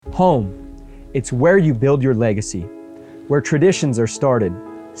Home. It's where you build your legacy, where traditions are started,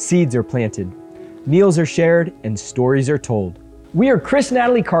 seeds are planted, meals are shared, and stories are told. We are Chris and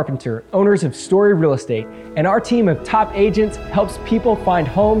Natalie Carpenter, owners of Story Real Estate, and our team of top agents helps people find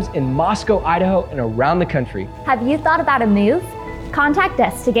homes in Moscow, Idaho, and around the country. Have you thought about a move? Contact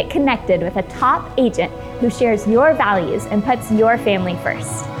us to get connected with a top agent who shares your values and puts your family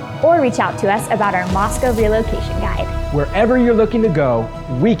first. Or reach out to us about our Moscow relocation guide. Wherever you're looking to go,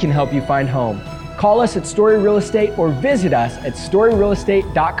 we can help you find home. Call us at Story Real Estate or visit us at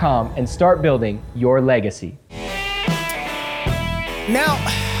storyrealestate.com and start building your legacy. Now,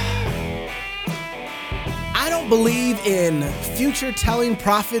 I don't believe in future telling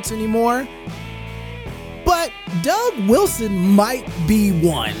prophets anymore, but Doug Wilson might be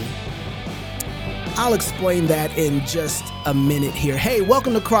one. I'll explain that in just a minute here. Hey,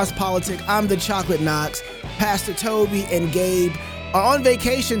 welcome to Cross Politic. I'm the Chocolate Knox. Pastor Toby and Gabe are on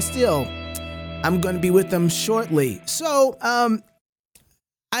vacation still. I'm going to be with them shortly. So,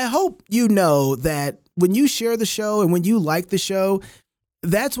 I hope you know that when you share the show and when you like the show,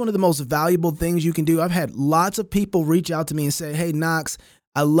 that's one of the most valuable things you can do. I've had lots of people reach out to me and say, hey, Knox,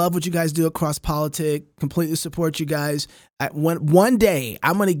 I love what you guys do at Cross Politic. Completely support you guys. One day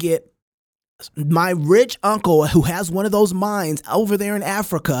I'm going to get my rich uncle who has one of those mines over there in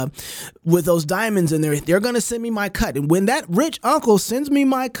Africa with those diamonds in there. They're going to send me my cut. And when that rich uncle sends me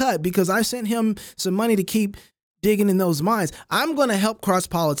my cut, because I sent him some money to keep digging in those mines, I'm going to help Cross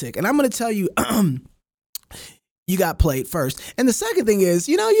Politic. And I'm going to tell you, you got played first. And the second thing is,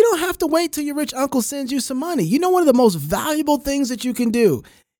 you don't have to wait till your rich uncle sends you some money. One of the most valuable things that you can do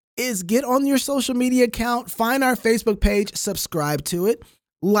is get on your social media account, find our Facebook page, subscribe to it,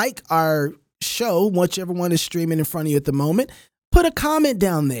 like our show, whichever one is streaming in front of you at the moment, put a comment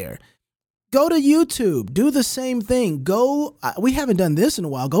down there. Go to YouTube, do the same thing. We haven't done this in a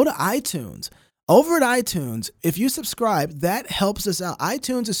while. Go to iTunes. Over at iTunes, if you subscribe, that helps us out.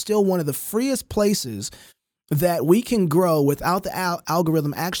 iTunes is still one of the freest places that we can grow without the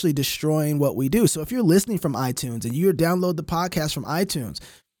algorithm actually destroying what we do. So if you're listening from iTunes and you're download the podcast from iTunes,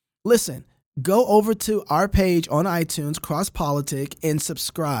 listen, go over to our page on iTunes, Cross Politic, and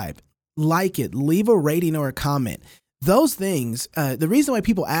subscribe. Like it, leave a rating or a comment. Those things, the reason why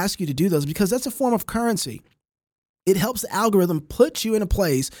people ask you to do those is because that's a form of currency. It helps the algorithm put you in a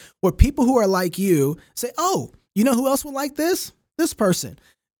place where people who are like you say, oh, you know who else would like this? This person.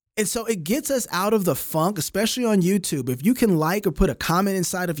 And so it gets us out of the funk, especially on YouTube. If you can like or put a comment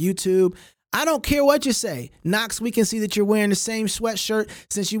inside of YouTube, I don't care what you say. Knox, we can see that you're wearing the same sweatshirt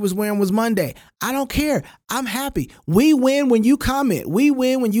since you was wearing was Monday. I don't care. I'm happy. We win when you comment. We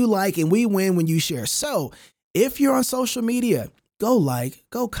win when you like, and we win when you share. So if you're on social media, go like,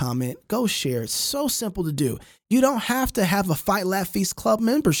 go comment, go share. It's so simple to do. You don't have to have a Fight Laugh Feast Club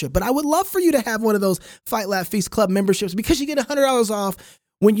membership, but I would love for you to have one of those Fight Laugh Feast Club memberships because you get $100 off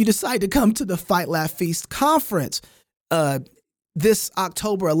when you decide to come to the Fight Laugh Feast conference. This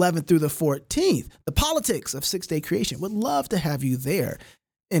October 11th through the 14th, the politics of 6-day creation. Would love to have you there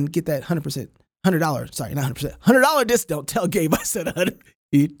and get that $100, sorry, not 100%, $100 discount. Tell Gabe I said 100.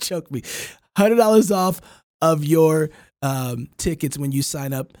 He choked me. $100 off of your tickets when you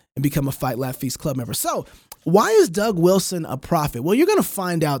sign up and become a Fight Laugh Feast Club member. So why is Doug Wilson a prophet? Well, you're going to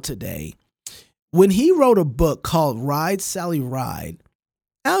find out today. When he wrote a book called Ride, Sally, Ride,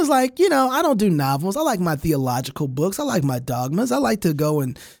 I was like, I don't do novels. I like my theological books. I like my dogmas. I like to go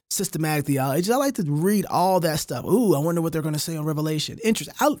in systematic theology. I like to read all that stuff. Ooh, I wonder what they're going to say on Revelation.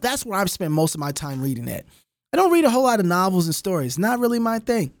 Interesting. That's where I've spent most of my time reading at. I don't read a whole lot of novels and stories. Not really my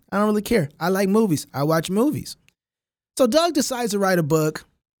thing. I don't really care. I like movies. I watch movies. So Doug decides to write a book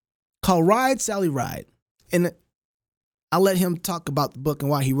called Ride, Sally, Ride. And I'll let him talk about the book and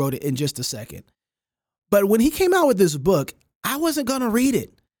why he wrote it in just a second. But when he came out with this book, I wasn't going to read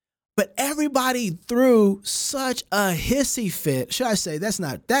it, but everybody threw such a hissy fit. Should I say that's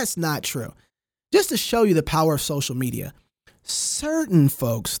not true. Just to show you the power of social media, certain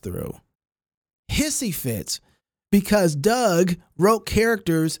folks threw hissy fits because Doug wrote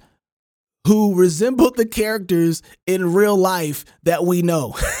characters who resembled the characters in real life that we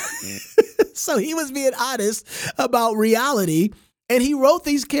know. So he was being honest about reality, and he wrote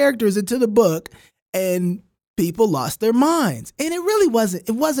these characters into the book, and people lost their minds. And it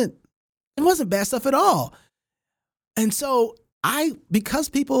wasn't bad stuff at all. And so because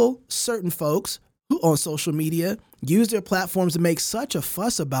certain folks who on social media use their platforms to make such a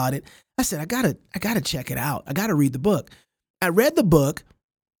fuss about it, I said, I gotta check it out. I gotta read the book. I read the book,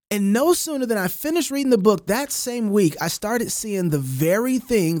 And no sooner than I finished reading the book that same week, I started seeing the very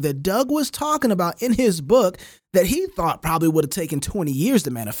thing that Doug was talking about in his book that he thought probably would have taken 20 years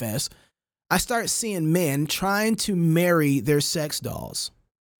to manifest. I started seeing men trying to marry their sex dolls.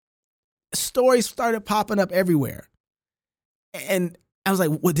 Stories started popping up everywhere. And I was like,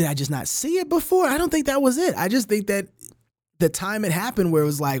 what, did I just not see it before? I don't think that was it. I just think that the time it happened where it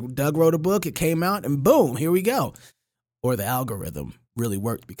was like Doug wrote a book, it came out, and boom, here we go. Or the algorithm really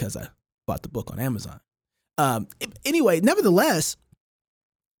worked because I bought the book on Amazon. Anyway, nevertheless,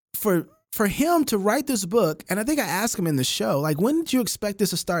 for him to write this book, and I think I asked him in the show, like, when did you expect this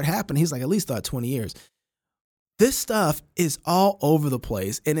to start happening? He's like, at least thought 20 years. This stuff is all over the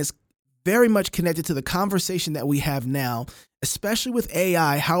place, and it's very much connected to the conversation that we have now, especially with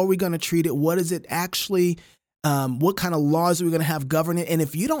AI. How are we going to treat it? What is it actually? What kind of laws are we going to have govern it? And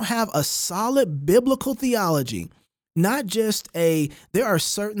if you don't have a solid biblical theology, not just there are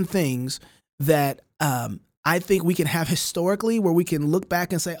certain things that I think we can have historically where we can look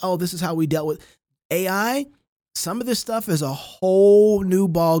back and say, oh, this is how we dealt with AI. Some of this stuff is a whole new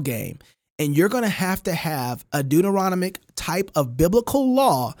ball game. And you're going to have a Deuteronomic type of biblical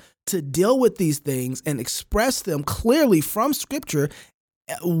law to deal with these things and express them clearly from Scripture.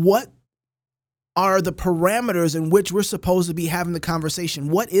 What are the parameters in which we're supposed to be having the conversation?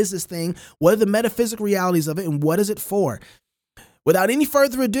 What is this thing? What are the metaphysical realities of it? And what is it for? Without any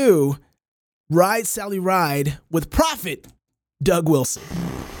further ado, Ride, Sally, Ride with Prophet Doug Wilson.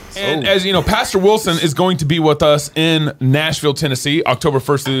 And as you know, Pastor Wilson is going to be with us in Nashville, Tennessee, October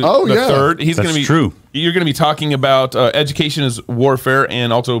 1st through the 3rd. He's going to be true. You're going to be talking about education is warfare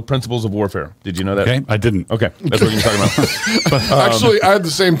and also principles of warfare. Did you know that? Okay, I didn't. Okay, that's what you're talking about. Actually, I had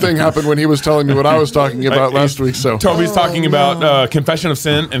the same thing happen when he was telling me what I was talking about last week. So Toby's talking about confession of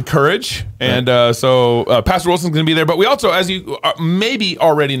sin and courage, and so Pastor Wilson's going to be there. But we also, as you maybe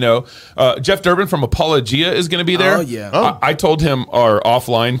already know, Jeff Durbin from Apologia is going to be there. Oh, yeah. I told him our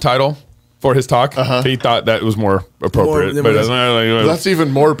offline title for his talk. He thought that was more appropriate. that's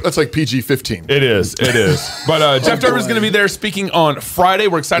even more. That's like PG-15. It is. But Jeff Durbin's going to be there speaking on Friday.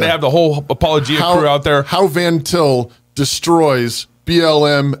 We're excited to have the whole Apologia crew out there. How Van Til destroys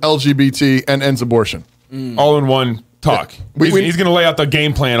BLM, LGBT, and ends abortion. All in one talk. He's going to lay out the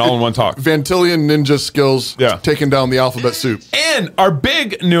game plan all in one talk. Van Tillian ninja skills, taking down the alphabet soup. And our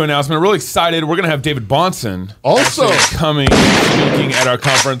big new announcement, really excited, we're going to have David Bahnsen also coming, speaking at our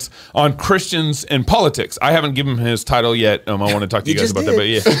conference on Christians and politics. I haven't given him his title yet. I want to talk to you guys about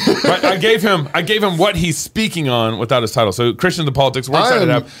that, but but I gave him what he's speaking on without his title. So Christians and politics, we're excited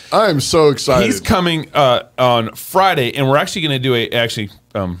to have. I am so excited. He's coming on Friday, and we're actually going to do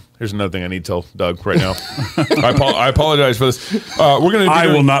here's another thing I need to tell Doug right now. I apologize for this. I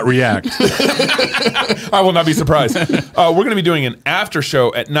will not react. I will not be surprised. We're going to be doing an after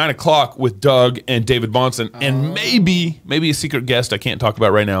show at 9:00 with Doug and David Bahnsen, and maybe a secret guest I can't talk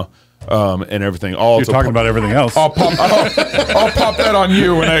about right now, and everything. You're talking about everything else. I'll pop that on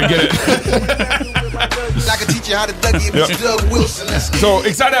you when I get it. I can teach you how to Dougie if it's Doug Wilson. So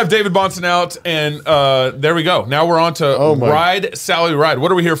excited to have David Bahnsen out, and there we go. Now we're on to Ride, Sally, Ride.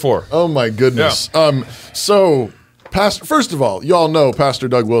 What are we here for? Oh my goodness. Yeah. So, first of all, you all know Pastor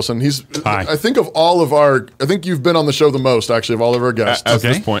Doug Wilson. Hi. I think I think you've been on the show the most, actually, of all of our guests. At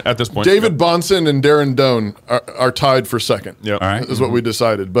this point. David Bahnsen and Darren Doan are tied for second. Yeah. All right. Is what we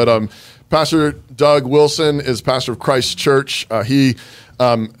decided. But Pastor Doug Wilson is pastor of Christ Church. He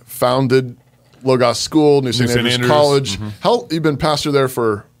founded Logos School, New St. Andrews College. Mm-hmm. How you've been pastor there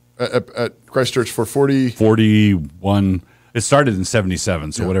at Christ Church for 41. It started in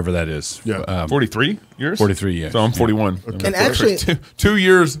 77, so whatever that is. Yeah. 43 years? 43 years. So I'm 41. Okay. And actually, 2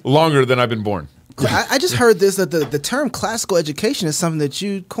 years longer than I've been born. I just heard this, that the term classical education is something that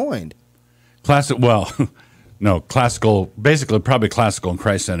you coined. Classical, basically probably classical and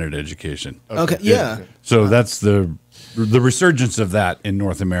Christ-centered education. Okay, yeah. So that's the resurgence of that in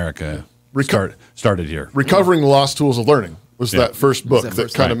North America started here. Recovering Lost Tools of Learning was that first book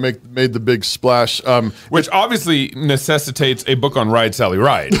that kind of made the big splash. Which obviously necessitates a book on Ride, Sally,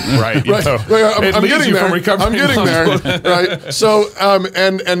 Ride, right? I'm getting there. Right. So,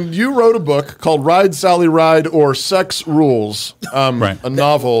 and you wrote a book called Ride, Sally, Ride, or Sex Rules, a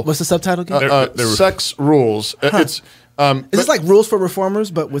novel. What's the subtitle again? Sex Rules. It's is this like Rules for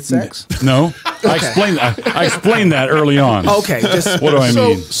Reformers, but with sex? No, I explained that early on. Okay, just what do I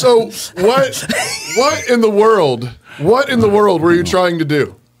mean? So what in the world? What in the world were you trying to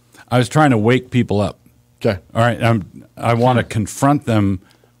do? I was trying to wake people up. Okay, all right. I want to confront them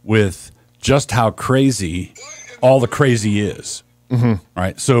with just how crazy all the crazy is. Mm-hmm. All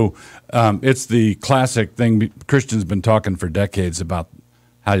right, so it's the classic thing. Christians have been talking for decades about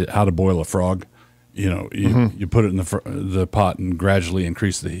how to boil a frog. You put it in the pot and gradually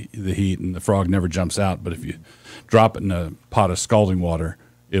increase the heat, and the frog never jumps out. But if you drop it in a pot of scalding water,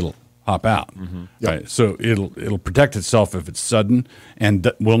 it'll hop out. Right? So it'll protect itself if it's sudden,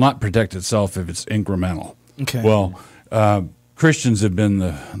 and will not protect itself if it's incremental. Okay. Well, Christians have been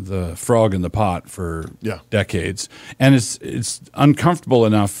the frog in the pot for decades, and it's uncomfortable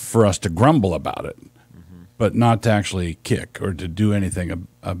enough for us to grumble about it, but not to actually kick or to do anything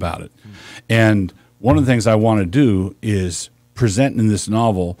about it. And one of the things I want to do is present in this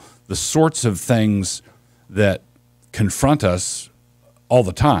novel the sorts of things that confront us all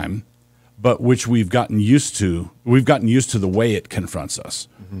the time, but which we've gotten used to. We've gotten used to the way it confronts us.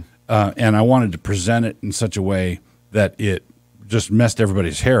 And I wanted to present it in such a way that it just messed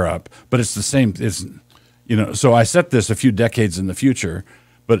everybody's hair up. But it's the same. So I set this a few decades in the future.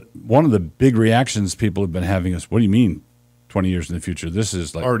 But one of the big reactions people have been having is, what do you mean 20 years in the future? This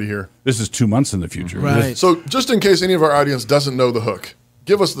is like already here. This is 2 months in the future. Right. So just in case any of our audience doesn't know the hook,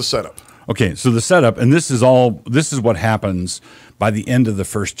 give us the setup. Okay, so the setup, and this is what happens by the end of the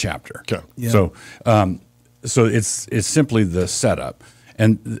first chapter. Okay. Yeah. So it's simply the setup.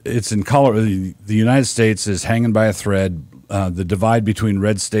 And it's in Colorado. The United States is hanging by a thread. The divide between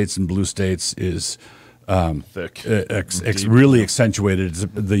red states and blue states is thick, really accentuated.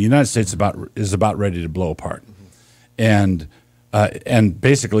 The United States is about ready to blow apart, and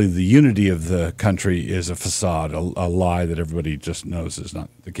basically the unity of the country is a facade, a lie that everybody just knows is not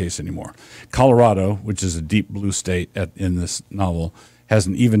the case anymore. Colorado, which is a deep blue state in this novel, has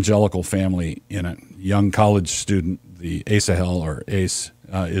an evangelical family in it. Young college student, the Asahel or Ace,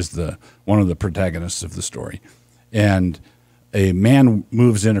 is one of the protagonists of the story, and a man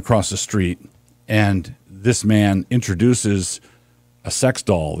moves in across the street, and this man introduces a sex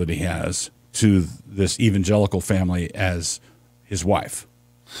doll that he has to this evangelical family as his wife.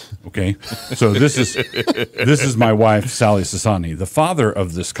 Okay, so this is my wife, Sally Sassani. The father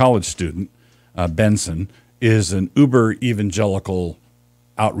of this college student, Benson, is an uber evangelical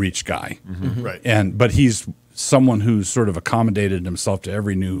outreach guy, Right? But he's someone who's sort of accommodated himself to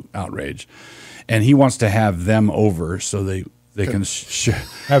every new outrage, and he wants to have them over so they can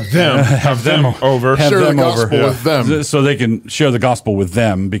have them over, share the gospel with them, so they can share the gospel with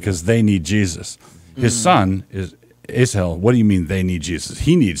them because they need Jesus. His son is Asahel. What do you mean they need Jesus?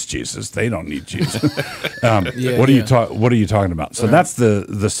 He needs Jesus. They don't need Jesus. What are you talking about? So that's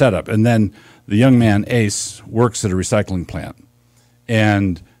the setup, and then the young man Ace works at a recycling plant,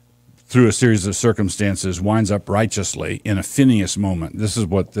 and through a series of circumstances winds up righteously in a Phineas moment. This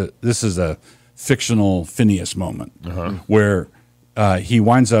is a fictional Phineas moment where Asahel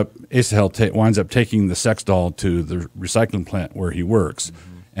winds up taking the sex doll to the recycling plant where he works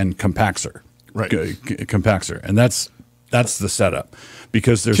and compacts her. Right. Compacts her. And that's the setup,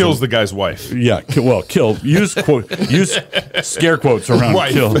 because there's kills the guy's wife. Yeah, kill. Use scare quotes around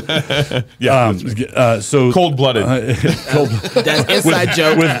Wife. kill. So Cold-blooded. That's inside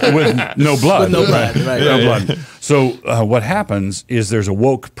joke. with no blood. With no blood, right. No blood. So what happens is there's a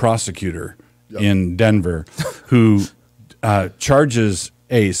woke prosecutor in Denver who charges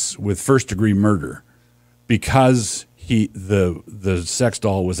Ace with first-degree murder because the sex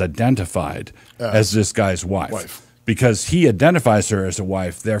doll was identified as this guy's wife. Because he identifies her as a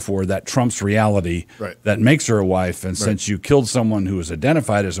wife, therefore that trumps reality that makes her a wife. And since you killed someone who was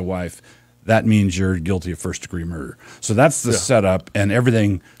identified as a wife, that means you're guilty of first-degree murder. So that's the setup, and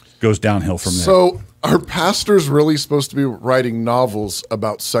everything goes downhill from there. So are pastors really supposed to be writing novels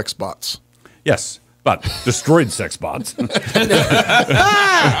about sex bots? Yes, but destroyed sex bots.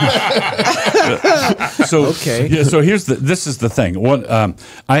 So this is the thing.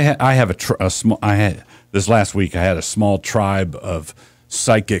 This last week I had a small tribe of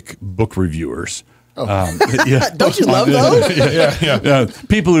psychic book reviewers. Don't you love those? Yeah.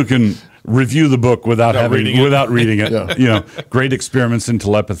 People who can review the book without reading it. Great experiments in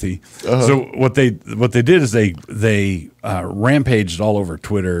telepathy. So what they did is they rampaged all over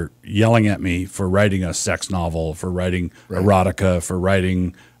Twitter, yelling at me for writing a sex novel, for writing erotica, for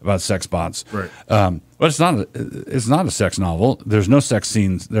writing about sex bots. But it's not a sex novel. There's no sex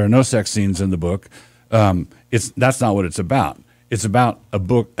scenes. There are no sex scenes in the book. That's not what it's about. It's about a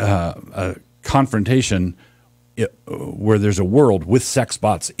book, a confrontation where there's a world with sex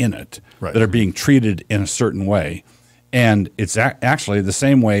bots in it that are being treated in a certain way. And it's actually the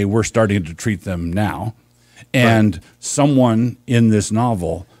same way we're starting to treat them now. And someone in this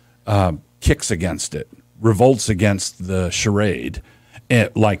novel kicks against it, revolts against the charade,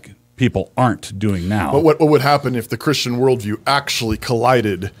 like people aren't doing now. But what would happen if the Christian worldview actually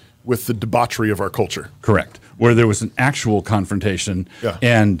collided with the debauchery of our culture? Correct. where there was an actual confrontation. Yeah.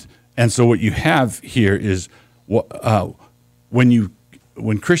 And so what you have here is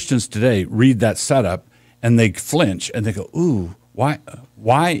when Christians today read that setup and they flinch and they go, ooh,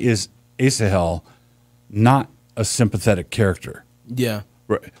 why is Asahel not a sympathetic character? Yeah.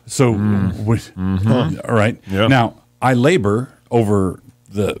 Right. So, all right. Yeah. Now, I labor over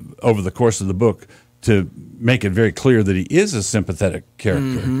the course of the book to make it very clear that he is a sympathetic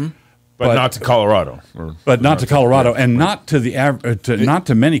character, but not to Colorado. But not to Colorado, and not to not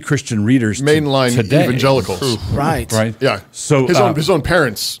to many Christian readers mainline today. evangelicals. Right. Right. Yeah. So his own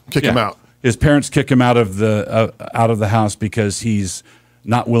parents kick him out. His parents kick him out of the house because he's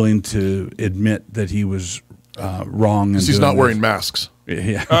not willing to admit that he was wrong. Because he's not wearing masks.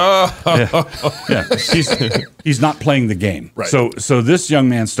 Yeah. Yeah. He's not playing the game. Right. So this young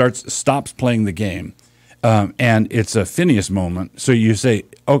man stops playing the game, and it's a Phineas moment. So you say,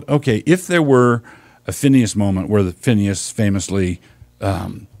 oh, okay, if there were a Phineas moment where Phineas famously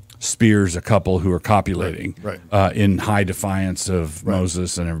spears a couple who are copulating Right. In high defiance of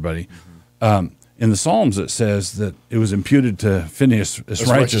Moses and everybody. In the Psalms, it says that it was imputed to Phineas as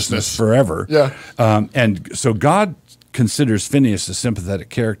righteousness forever. Yeah. And so God considers Phineas a sympathetic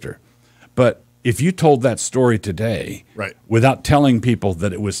character. But if you told that story today Right. without telling people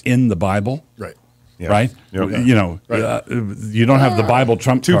that it was in the Bible, Right. right? Yep. You know, you don't have the Bible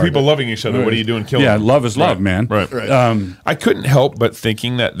trump Two card. people loving each other. What are you doing? Killing Yeah, them? love is love, man. Right. I couldn't help but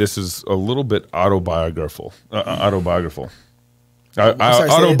thinking that this is a little bit autobiographical. Autobiographical. Oh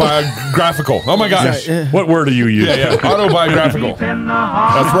my gosh. What word are you using? Yeah, autobiographical.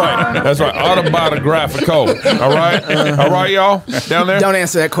 That's right. Autobiographical. All right, y'all down there. Don't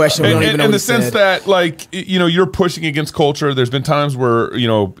answer that question. We don't even know in what the he sense said. that, like, you're pushing against culture. There's been times where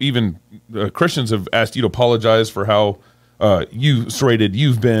even Christians have asked you to apologize for how serrated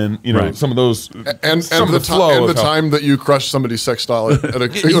you've been. Right. Some of those And some of the, the flow and the of how- time that you crushed somebody's sex doll at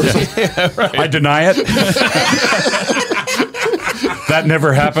a I deny it. That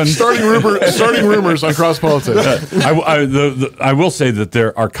never happened. starting rumors on Cross Politics. I will say that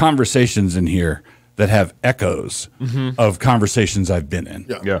there are conversations in here that have echoes of conversations I've been in.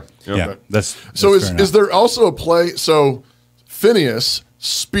 Yeah. That's So fair is there also a play? So Phineas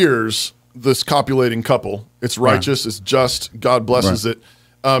spears this copulating couple. It's righteous. It's just. God blesses it.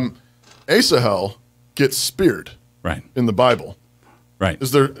 Asahel gets speared right in the Bible. right.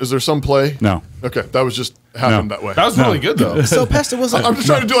 Is there some play? No. Okay, that was just happened that way. That was really good though. So, Pastor Wilson, I'm just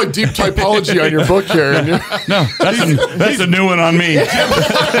trying to do like deep typology on your book here. And No, that's a new one on me.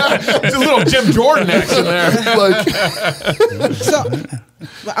 It's a little Jim Jordan action there. so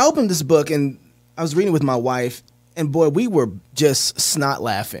I opened this book and I was reading with my wife, and boy, we were just snot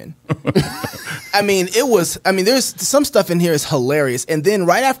laughing. There's some stuff in here is hilarious, and then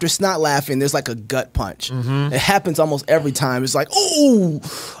right after snot laughing, there's like a gut punch. It happens almost every time. It's like, oh,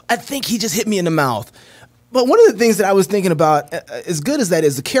 I think he just hit me in the mouth. But one of the things that I was thinking about, as good as that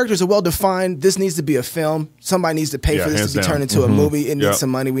is, the characters are well defined. This needs to be a film. Somebody needs to pay for this hands to be down. turned into a movie. It needs Yep. some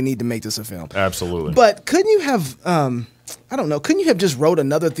money. We need to make this a film. Absolutely. But couldn't you have, I don't know, couldn't you have just wrote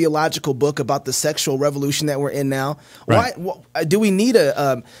another theological book about the sexual revolution that we're in now? Right. Why do we need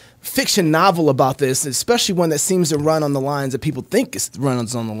a fiction novel about this, especially one that seems to run on the lines that people think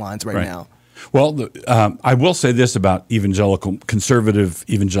runs on the lines right now? Well, I will say this about conservative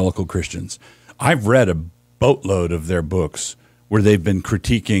evangelical Christians. I've read a boatload of their books where they've been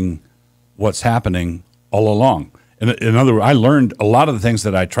critiquing what's happening all along. In other words, I learned a lot of the things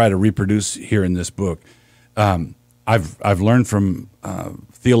that I try to reproduce here in this book. I've learned from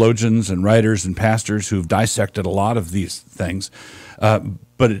theologians and writers and pastors who've dissected a lot of these things.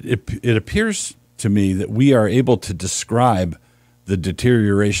 But it appears to me that we are able to describe the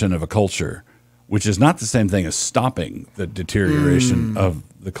deterioration of a culture, which is not the same thing as stopping the deterioration of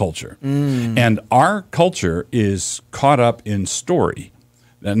the culture. And our culture is caught up in story.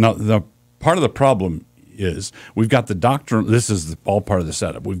 Now, the part of the problem is we've got the doctrinal, this is all part of the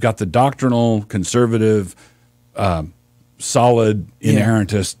setup. We've got the doctrinal, conservative, solid,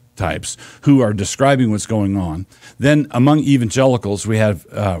 inerrantist types who are describing what's going on. Then among evangelicals, we have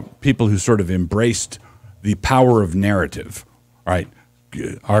people who sort of embraced the power of narrative, right?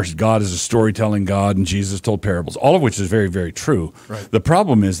 Our God is a storytelling God, and Jesus told parables, all of which is very, very true. Right. The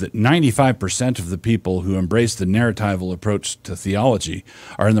problem is that 95% of the people who embrace the narratival approach to theology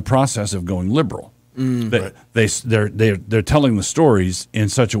are in the process of going liberal. They're telling the stories in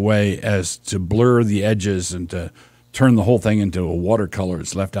such a way as to blur the edges and to turn the whole thing into a watercolor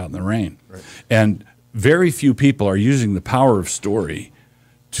that's left out in the rain. Right. And very few people are using the power of story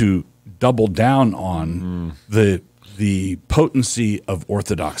to double down on the the potency of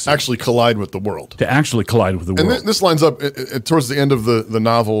orthodoxy. Actually collide with the world. To actually collide with the world. And this lines up towards the end of the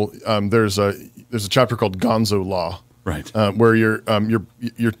novel. There's a chapter called Gonzo Law, right? Where you're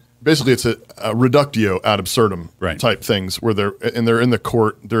basically it's a reductio ad absurdum type things where they're in the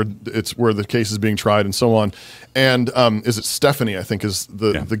court. It's where the case is being tried and so on. And is it Stephanie? I think is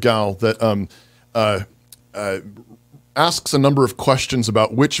the gal that asks a number of questions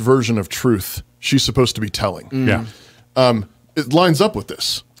about which version of truth she's supposed to be telling. Yeah. It lines up with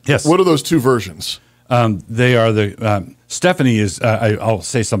this. Yes. What are those two versions? They are Stephanie is, I'll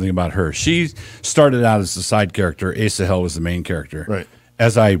say something about her. She started out as the side character. Asahel was the main character. Right.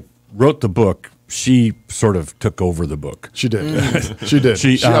 As I wrote the book, she sort of took over the book. She did. She did.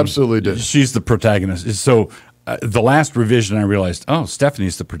 She absolutely did. She's the protagonist. So the last revision, I realized,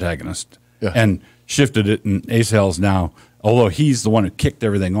 Stephanie's the protagonist. Yeah. And shifted it, and Asahel's now, although he's the one who kicked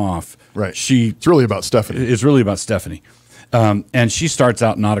everything off. Right. It's really about Stephanie. It's really about Stephanie. And she starts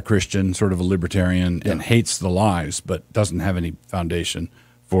out not a Christian, sort of a libertarian, and hates the lies, but doesn't have any foundation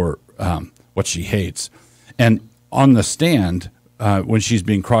for what she hates. And on the stand, when she's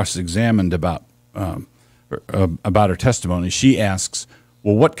being cross-examined about her testimony, she asks,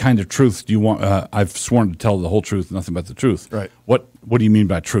 well, what kind of truth do you want? I've sworn to tell the whole truth, nothing but the truth. Right. What do you mean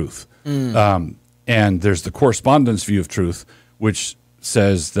by truth? And there's the correspondence view of truth, which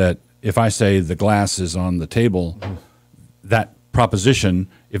says that if I say the glass is on the table, that proposition,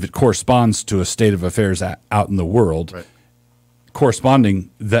 if it corresponds to a state of affairs out in the world, corresponding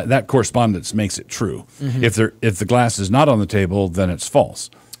that correspondence makes it true. If the glass is not on the table, then it's false.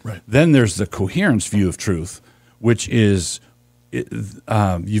 Right. Then there's the coherence view of truth, which is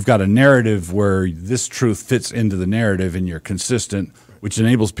you've got a narrative where this truth fits into the narrative and you're consistent, which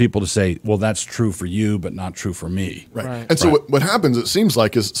enables people to say, well, that's true for you, but not true for me. Right. And so what happens, it seems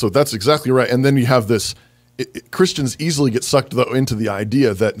like, is so that's exactly right. And then you have this, Christians easily get sucked into the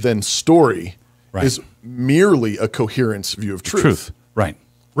idea that then story is merely a coherence view of truth. Right.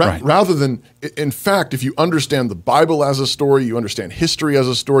 Rather than, in fact, if you understand the Bible as a story, you understand history as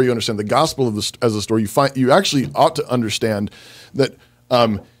a story, you understand the gospel as a story, you actually ought to understand that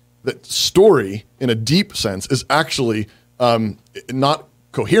that story, in a deep sense, is actually not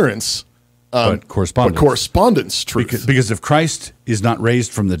coherence, but correspondence truth. Because if Christ is not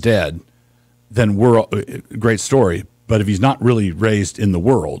raised from the dead, then we're great story. But if he's not really raised in the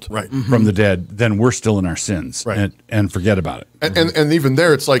world from the dead, then we're still in our sins and forget about it. And even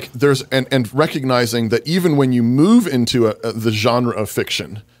there, it's like there's and recognizing that even when you move into the genre of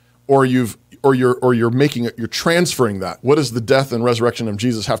fiction, or you're transferring that. What does the death and resurrection of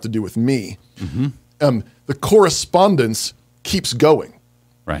Jesus have to do with me? The correspondence keeps going.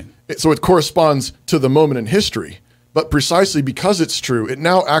 Right. So it corresponds to the moment in history. But precisely because it's true, it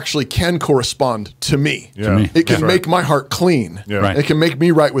now actually can correspond to me. Yeah. To me. It can make my heart clean. Yeah. Right. It can make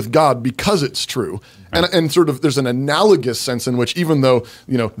me right with God because it's true. Right. And sort of there's an analogous sense in which even though,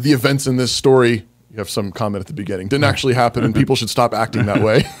 the events in this story, you have some comment at the beginning, didn't actually happen and people should stop acting that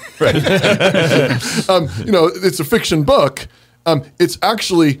way. It's a fiction book. It's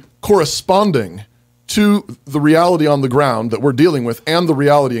actually corresponding to the reality on the ground that we're dealing with and the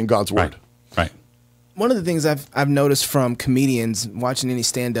reality in God's word. Right. One of the things I've noticed from comedians watching any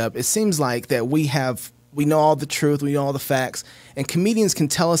stand-up, it seems like that we know all the truth, we know all the facts, and comedians can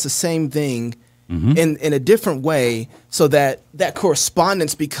tell us the same thing in a different way, so that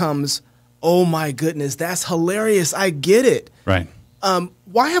correspondence becomes, oh my goodness, that's hilarious, I get it. Right.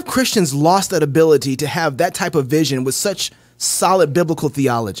 Why have Christians lost that ability to have that type of vision with such solid biblical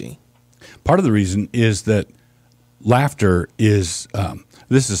theology? Part of the reason is that laughter is.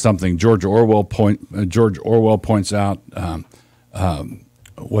 This is something George Orwell points out.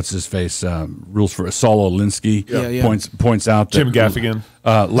 What's his face? Rules for Saul Alinsky points out that Jim Gaffigan.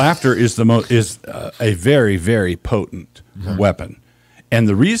 Laughter is a very, very potent weapon, and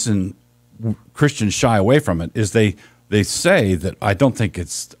the reason Christians shy away from it is they say that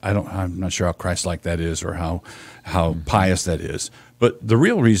I'm not sure how Christ-like that is or how pious that is, but the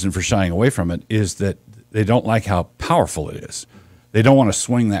real reason for shying away from it is that they don't like how powerful it is. They don't want to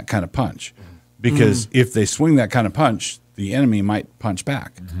swing that kind of punch, because if they swing that kind of punch, the enemy might punch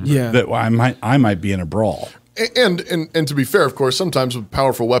back. Yeah, that I might be in a brawl. And to be fair, of course, sometimes with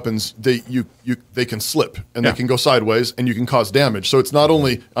powerful weapons, they can slip and they can go sideways and you can cause damage. So it's not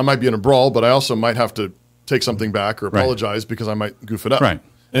only I might be in a brawl, but I also might have to take something back or apologize because I might goof it up. Right.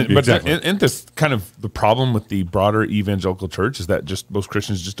 But isn't this kind of the problem with the broader evangelical church? Is that just most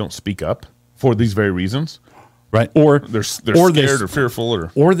Christians just don't speak up for these very reasons? Right, or they're scared or fearful,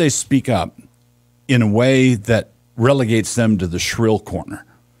 or they speak up in a way that relegates them to the shrill corner.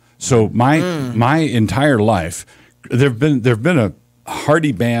 So my entire life, there've been a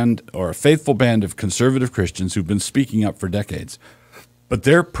hardy band or a faithful band of conservative Christians who've been speaking up for decades, but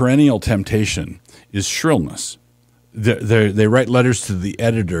their perennial temptation is shrillness. They write letters to the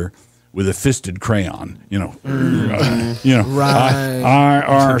editor with a fisted crayon, Right. I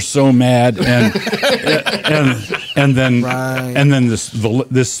are so mad, and then Right. and then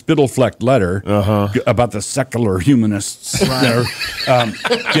this spittle-flecked letter about the secular humanists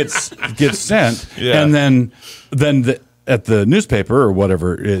gets sent, and then at the newspaper or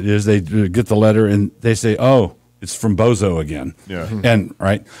whatever it is, they get the letter and they say, "Oh, it's from Bozo again." Yeah. And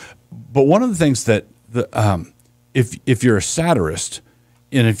right, but one of the things that if you're a satirist,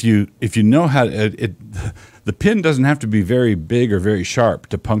 and if you know how the pin doesn't have to be very big or very sharp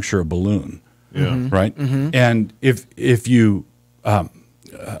to puncture a balloon, right? And if you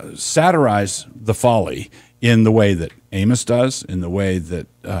satirize the folly in the way that Amos does, in the way that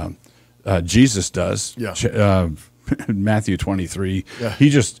Jesus does, Matthew 23,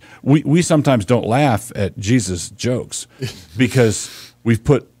 we sometimes don't laugh at Jesus' jokes because we've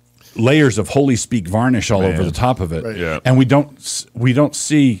put layers of Holy Speak varnish all over the top of it, and we don't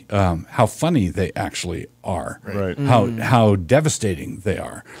see how funny they actually are, how devastating they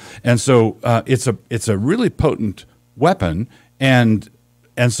are, and so it's a really potent weapon, and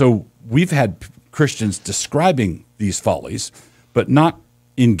so we've had Christians describing these follies, but not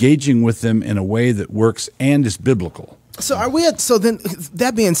engaging with them in a way that works and is biblical. So are we at? So then,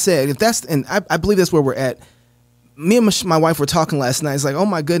 that being said, if that's, and I believe that's where we're at. Me and my wife were talking last night. It's like, oh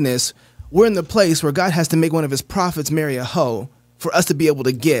my goodness, we're in the place where God has to make one of his prophets marry a hoe for us to be able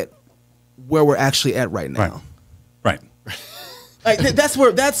to get where we're actually at right now. Right. Like, that's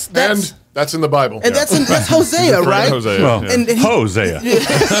and that's in the Bible. And that's Hosea, right? Hosea. Well, And Hosea. Did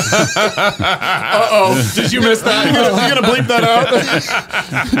you miss that? You gonna bleep that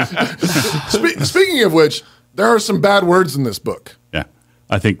out? Speaking of which, there are some bad words in this book. Yeah,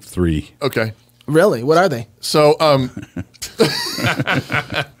 I think 3. Okay. Really? What are they? So,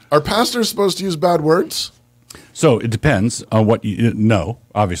 are pastors supposed to use bad words? So it depends on what you know.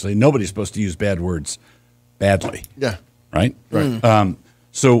 Obviously, nobody's supposed to use bad words badly. Yeah. Right.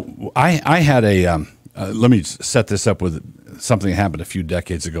 So I had a. Let me set this up with something that happened a few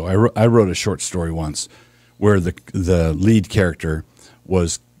decades ago. I wrote a short story once where the lead character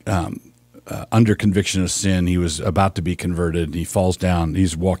was under conviction of sin. He was about to be converted. And he falls down.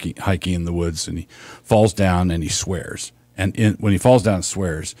 He's hiking in the woods, and he falls down and he swears. And when he falls down and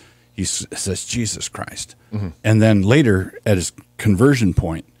swears, he says, "Jesus Christ." Mm-hmm. And then later, at his conversion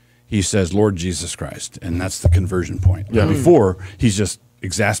point, he says, "Lord Jesus Christ," and that's the conversion point. Yeah. Before, he's just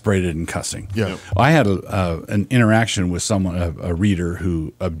exasperated and cussing. Yeah. I had an interaction with someone, a reader,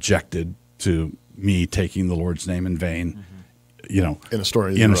 who objected to me taking the Lord's name in vain. Mm-hmm. In a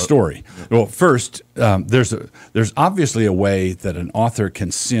story. Yeah. Well, first, there's obviously a way that an author can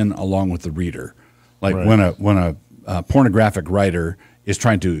sin along with the reader, like when a pornographic writer is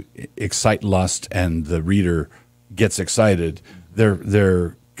trying to excite lust and the reader gets excited.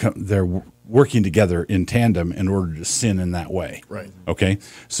 They're working together in tandem in order to sin in that way. Right. Okay.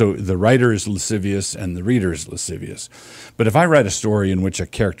 So the writer is lascivious and the reader is lascivious. But if I write a story in which a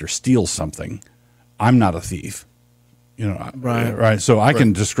character steals something, I'm not a thief. Right. So I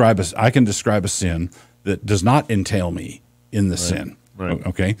can describe a sin that does not entail me in the sin. Right.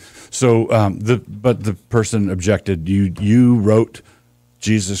 Okay. So but the person objected. You wrote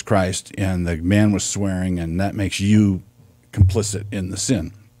Jesus Christ, and the man was swearing, and that makes you complicit in the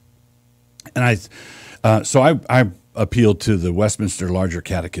sin. And I appealed to the Westminster Larger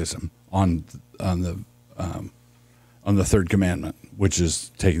Catechism on the third commandment, which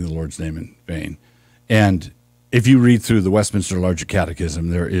is taking the Lord's name in vain. And if you read through the Westminster Larger Catechism,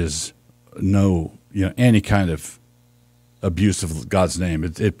 there is no any kind of abuse of God's name.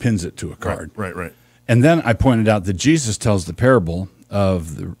 It pins it to a card. Right. And then I pointed out that Jesus tells the parable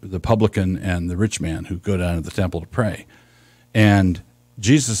of the publican and the rich man who go down to the temple to pray. And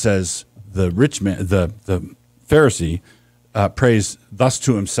Jesus says the rich man, the Pharisee, prays thus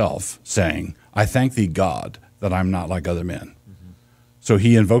to himself, saying, "I thank thee, God, that I'm not like other men." Mm-hmm. So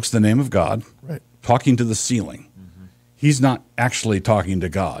he invokes the name of God, talking to the ceiling. Mm-hmm. He's not actually talking to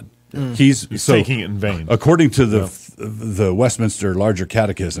God. Mm. He's taking it in vain. According to the Westminster Larger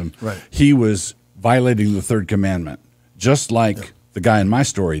Catechism, he was violating the third commandment, just like the guy in my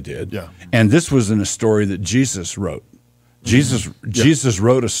story did. Yeah. And this was in a story that Jesus wrote. Jesus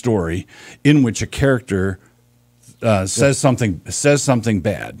wrote a story in which a character says something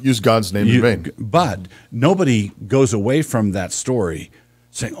bad. Use God's name in vain. But nobody goes away from that story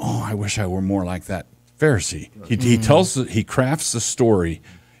saying, "Oh, I wish I were more like that Pharisee." He crafts the story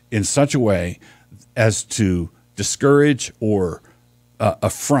in such a way as to discourage or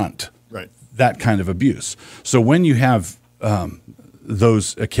affront that kind of abuse. So when you have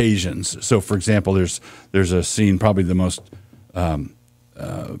those occasions, so for example, there's a scene, probably the most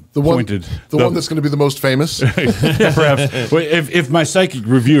pointed, the one that's going to be the most famous, perhaps. Well, if my psychic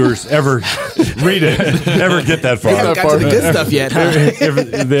reviewers ever read it, ever get that far, got to the good stuff yet.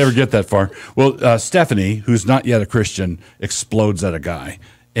 if they ever get that far. Well, Stephanie, who's not yet a Christian, explodes at a guy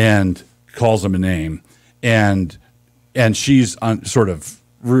and calls him a name, and she's sort of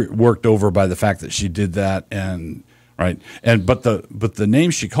worked over by the fact that she did that, but the name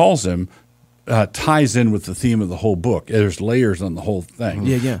she calls him ties in with the theme of the whole book. There's layers on the whole thing.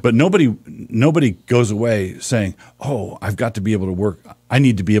 Yeah. But nobody goes away saying, "Oh, I've got to be able to work. I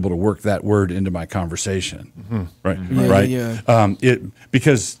need to be able to work that word into my conversation." Right. Right. Yeah.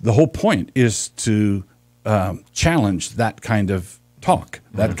 Because the whole point is to challenge that kind of talk,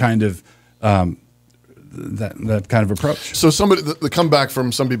 that kind of that kind of approach. So the comeback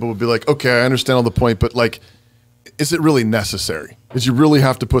from some people would be like, okay, I understand all the point, but like, is it really necessary? Did you really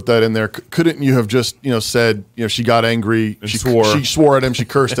have to put that in there? Couldn't you have just, said, she got angry, she swore at him, she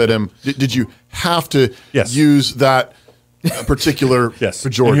cursed at him. Did you have to use that particular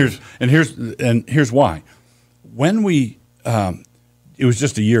pejorative? And here's why. When we, it was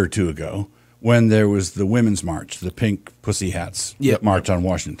just a year or two ago, when there was the Women's March, the Pink Pussy Hats March on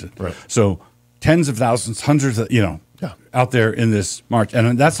Washington. Right. So tens of thousands, hundreds of, out there in this march.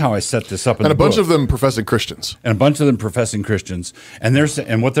 And that's how I set this up in the book. And a bunch of them professing Christians. And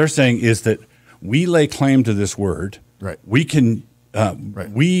what they're saying is that we lay claim to this word. Right. We can,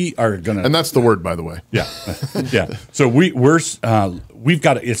 we are going to. And that's the word, by the way. Yeah. Yeah. So we've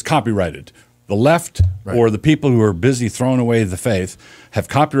got it. It's copyrighted. The left or the people who are busy throwing away the faith have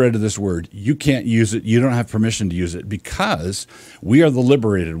copyrighted this word. You can't use it. You don't have permission to use it because we are the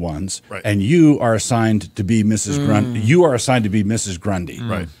liberated ones, and you are assigned to be Mrs. Grundy. You are assigned to be Mrs. Grundy.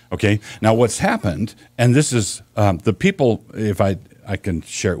 Right. Okay. Now, what's happened, and this is the people. If I can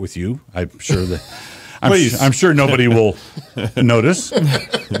share it with you, I'm sure that I'm sure nobody will notice,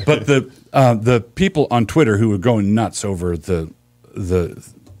 but the people on Twitter who are going nuts over the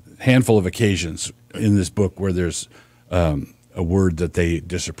handful of occasions in this book where there's a word that they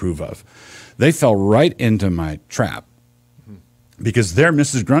disapprove of, they fell right into my trap because they're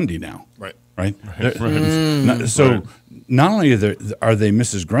Mrs. Grundy now. Right. So not only are they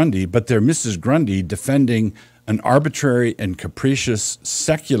Mrs. Grundy, but they're Mrs. Grundy defending an arbitrary and capricious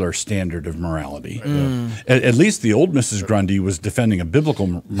secular standard of morality. At least the old Mrs. Grundy was defending a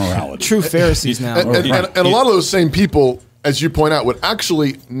biblical morality. True Pharisees now. And a lot of those same people, as you point out, would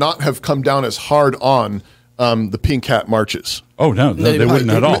actually not have come down as hard on the Pink Hat marches. Oh, no, they wouldn't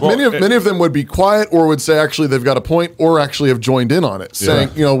at all. Many of them would be quiet or would say actually they've got a point or actually have joined in on it,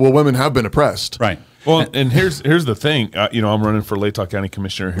 saying, women have been oppressed. Right. Well, and here's the thing. I'm running for Latah County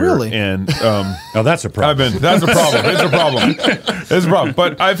Commissioner here. Really? And now that's a problem. That's a problem. It's a problem. It's a problem.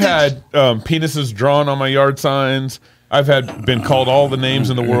 But I've had penises drawn on my yard signs. I've been called all the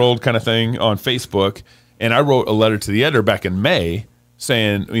names in the world kind of thing on Facebook. And I wrote a letter to the editor back in May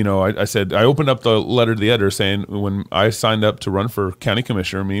saying, I said, I opened up the letter to the editor saying when I signed up to run for county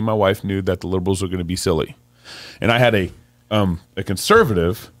commissioner, me and my wife knew that the liberals were going to be silly. And I had a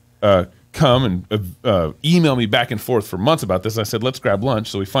conservative come and email me back and forth for months about this. I said, let's grab lunch.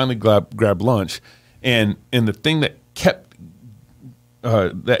 So we finally grabbed lunch. And the thing that kept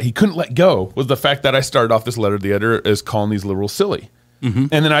that he couldn't let go was the fact that I started off this letter to the editor as calling these liberals silly.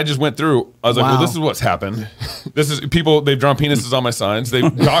 And then I just went through. I was like, well, this is what's happened. This is people. They've drawn penises on my signs. They've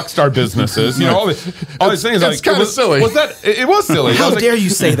doxed our businesses. All these things. It's kind of silly. Was that? It was silly. How dare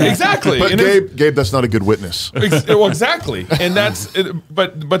you say that? Exactly. But Gabe, that's not a good witness. Well, exactly. And that's.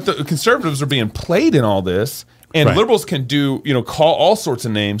 But the conservatives are being played in all this, and liberals can call all sorts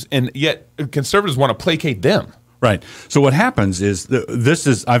of names, and yet conservatives want to placate them. Right. So what happens is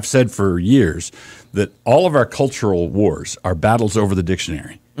I've said for years that all of our cultural wars are battles over the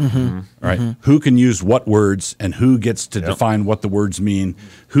dictionary. Right? Who can use what words and who gets to define what the words mean?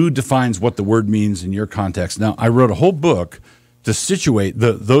 Who defines what the word means in your context? Now, I wrote a whole book to situate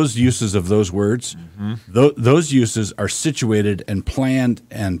those uses of those words. Those uses are situated and planned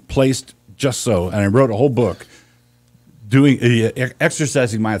and placed just so. And I wrote a whole book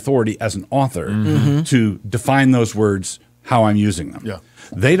exercising my authority as an author to define those words, how I'm using them.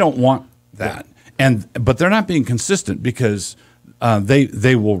 They don't want that. But they're not being consistent because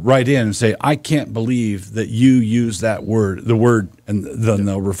they will write in and say, I can't believe that you use the word, and then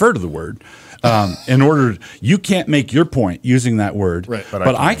they'll refer to the word. In order, you can't make your point using that word,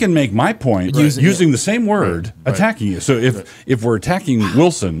 but I can make my point using the same word, attacking you. So if we're attacking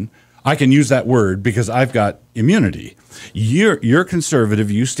Wilson, I can use that word because I've got immunity. You're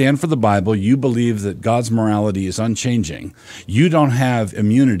conservative. You stand for the Bible. You believe that God's morality is unchanging. You don't have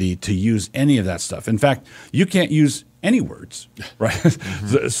immunity to use any of that stuff. In fact, you can't use any words, right?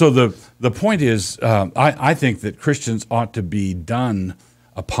 So the point is, I think that Christians ought to be done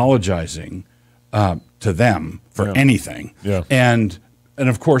apologizing to them for anything. Yeah. And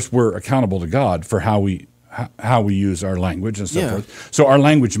of course, we're accountable to God for how we use our language and so forth. So our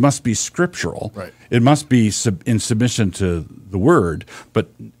language must be scriptural. Right. It must be in submission to the word, but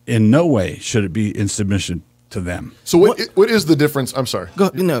in no way should it be in submission to them. So what is the difference? I'm sorry.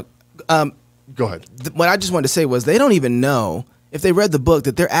 Go ahead. What I just wanted to say was they don't even know, if they read the book,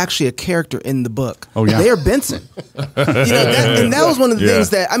 that they're actually a character in the book. Oh, yeah. They are Benson. And that was one of the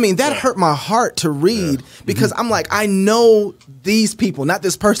things that hurt my heart to read because I'm like, I know these people, not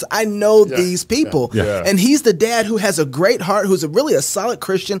this person. I know these people. Yeah. And he's the dad who has a great heart, who's really a solid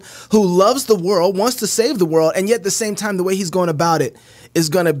Christian, who loves the world, wants to save the world, and yet at the same time, the way he's going about it is he's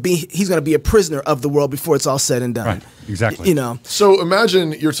going to be a prisoner of the world before it's all said and done. Right, exactly. So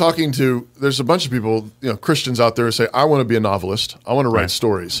imagine you're talking to, there's a bunch of people, Christians out there who say, I want to be a novelist. I want to write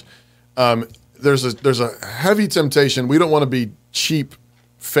stories. There's a heavy temptation. We don't want to be cheap,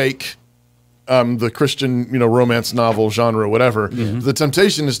 fake, the Christian, romance novel genre, whatever. Mm-hmm. The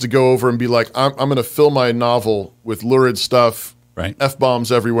temptation is to go over and be like, I'm going to fill my novel with lurid stuff,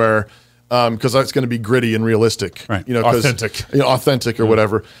 F-bombs everywhere, because that's going to be gritty and realistic, authentic or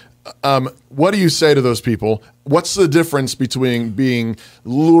whatever. What do you say to those people? What's the difference between being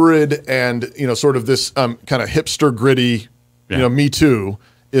lurid and sort of this kind of hipster gritty, Me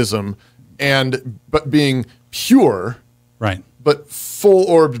Too-ism, but being pure, but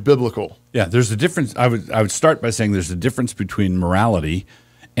full-orbed biblical? Yeah, there's a difference. I would start by saying there's a difference between morality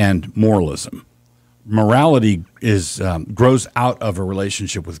and moralism. Morality grows out of a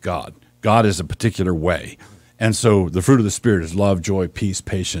relationship with God. God is a particular way. And so the fruit of the Spirit is love, joy, peace,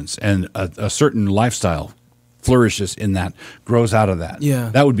 patience, and a certain lifestyle flourishes in that, grows out of that. Yeah.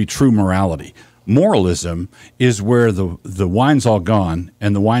 That would be true morality. Moralism is where the wine's all gone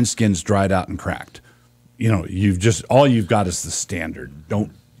and the wineskin's dried out and cracked. All you've got is the standard.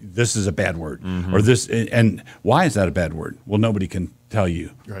 This is a bad word. Mm-hmm. Or this, and why is that a bad word? Well, nobody can tell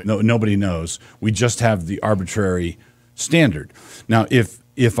you. Right. Nobody knows. We just have the arbitrary standard. Now,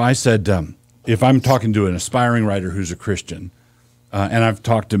 if I said, if I'm talking to an aspiring writer who's a Christian, and I've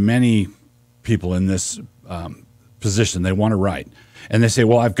talked to many people in this position, they want to write, and they say,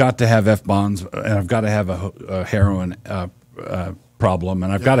 well, I've got to have F-bombs, and I've got to have a heroin problem,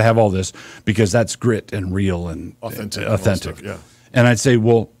 and I've got to have all this because that's grit and real and authentic. Stuff, And I'd say,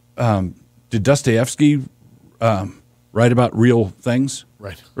 well, did Dostoevsky write about real things?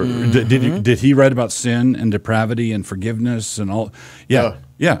 Right. Or did he write about sin and depravity and forgiveness and all? Yeah.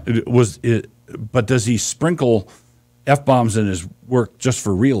 But does he sprinkle F-bombs in his work just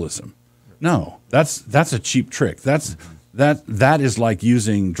for realism? No. That's a cheap trick. That is like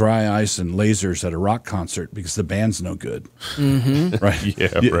using dry ice and lasers at a rock concert because the band's no good. Mm-hmm. Right?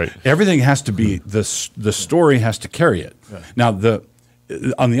 Yeah, right. Everything has to be the story has to carry it. Yeah. Now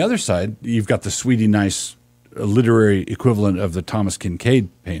on the other side, you've got the Sweetie Nice literary equivalent of the Thomas Kincaid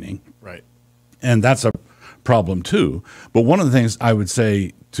painting. Right. And that's a problem too. But one of the things I would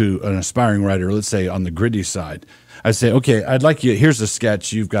say to an aspiring writer, let's say on the gritty side, I'd say, okay, here's a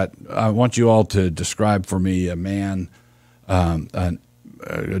sketch. I want you all to describe for me a man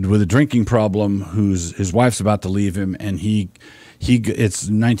with a drinking problem his wife's about to leave him, and it's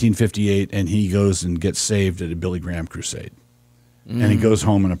 1958, and he goes and gets saved at a Billy Graham crusade. And he goes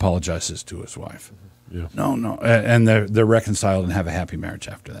home and apologizes to his wife. Yeah. No. And they're reconciled and have a happy marriage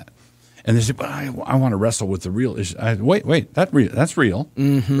after that. And they say, but I want to wrestle with the real issue. Wait, that's real.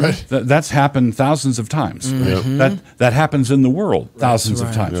 Mm-hmm. Right. That's happened thousands of times. Mm-hmm. That happens in the world thousands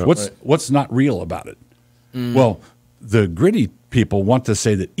of times. Yeah. What's not real about it? Mm. Well, the gritty people want to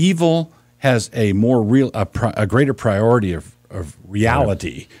say that evil has a more real, a greater priority of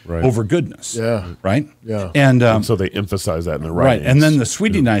reality over goodness. Yeah. Right? Yeah. And so they emphasize that in the writings. Right. And then the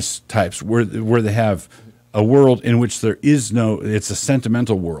Sweetie Nice types where they have a world in which there is it's a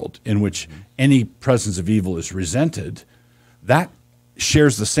sentimental world in which any presence of evil is resented, that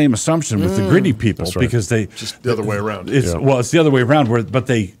shares the same assumption with the gritty people because they just the other way around. It's the other way around but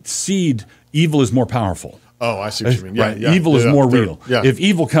they seed evil is more powerful. Oh, I see what you mean. Yeah, right. Evil is more real. Yeah. If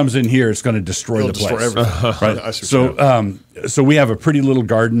evil comes in here, it's going to destroy the place. Everything. Right. I see what so we have a pretty little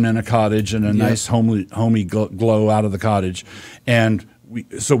garden and a cottage and a nice homey glow out of the cottage, and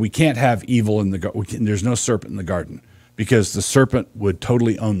we can't have evil in the garden. There's no serpent in the garden because the serpent would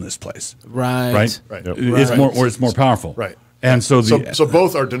totally own this place. Right. Yep. It's more powerful. Right. And so so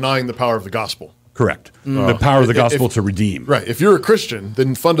both are denying the power of the gospel. Correct. The power of the gospel to redeem. Right. If you're a Christian,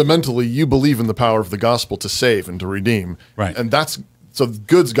 then fundamentally you believe in the power of the gospel to save and to redeem. Right. And so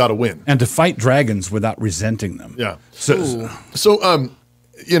good's got to win. And to fight dragons without resenting them. Yeah. So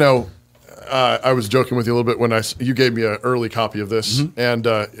I was joking with you a little bit when you gave me an early copy of this, and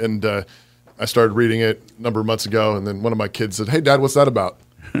I started reading it a number of months ago, and then one of my kids said, "Hey, Dad, what's that about?"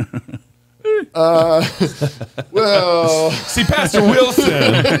 Well, see, Pastor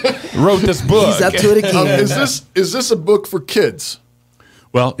Wilson wrote this book. He's up to it again. Is this a book for kids?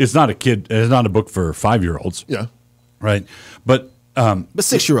 Well, it's not a book for 5-year-olds. Yeah. Right. But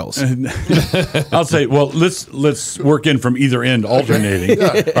 6-year-olds. I'll say, well, let's work in from either end, alternating. Yeah.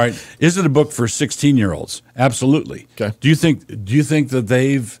 All right. Is it a book for 16-year-olds? Absolutely. Okay. Do you think that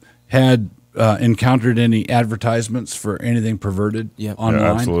they've had encountered any advertisements for anything perverted online?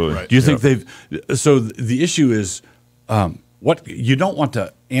 Yeah, absolutely. Right. Do you think they've? So the issue is, what you don't want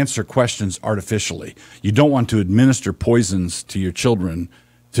to answer questions artificially. You don't want to administer poisons to your children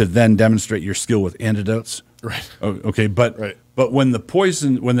to then demonstrate your skill with antidotes. Right. Okay. But when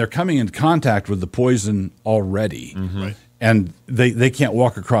they're coming in contact with the poison already, right. and they can't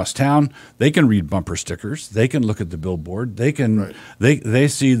walk across town, they can read bumper stickers, they can look at the billboard, they can they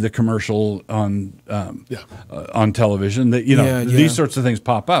see the commercial on television. These sorts of things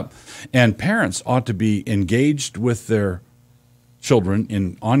pop up, and parents ought to be engaged with their children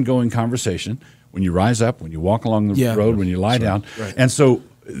in ongoing conversation when you rise up, when you walk along the road, when you lie down, and so.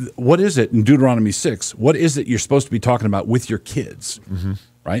 What is it in Deuteronomy 6? What is it you're supposed to be talking about with your kids,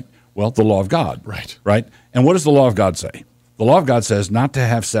 right? Well, the law of God, right? And what does the law of God say? The law of God says not to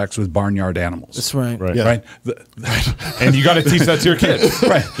have sex with barnyard animals. That's right. Right. And you got to teach that to your kids,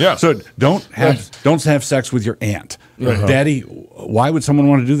 right? Yeah. So don't have sex with your aunt, Daddy. Why would someone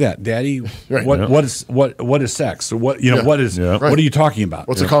want to do that, Daddy? What is sex? So what are you talking about?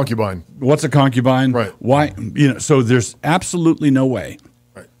 What's a concubine? What's a concubine? Right. Why? So there's absolutely no way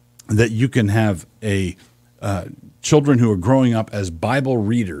that you can have children who are growing up as Bible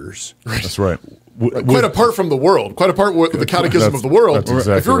readers. That's right. Quite apart from the world, quite apart with the catechism of the world.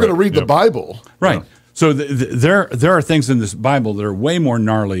 Exactly if you're going to read the Bible, right? So there are things in this Bible that are way more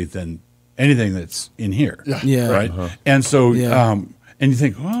gnarly than anything that's in here. Right. And so, and you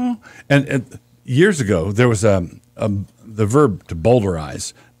think, well, and years ago there was the verb to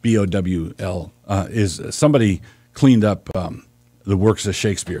boulderize, BOWL, is somebody cleaned up the works of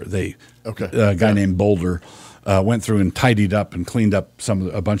Shakespeare. A guy named Boulder went through and tidied up and cleaned up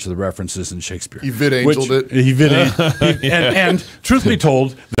a bunch of the references in Shakespeare. He vid-angeled it. He and truth be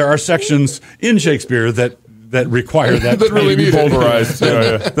told, there are sections in Shakespeare that require that really to be boulderize.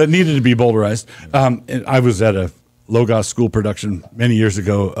 that needed to be boulderize. And I was at a Logos school production many years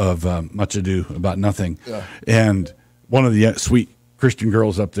ago of Much Ado About Nothing, and one of the sweet Christian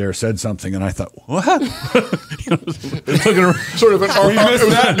girls up there said something, and I thought, what? Sort of it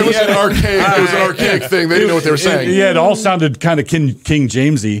was an archaic thing. They didn't know what they were saying. It all sounded kind of King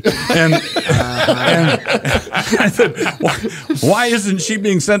Jamesy, and I said, why isn't she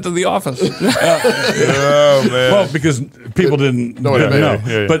being sent to the office? Oh man! Well, because people didn't know.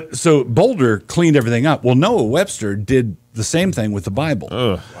 Yeah. But so Boulder cleaned everything up. Well, Noah Webster did the same thing with the Bible.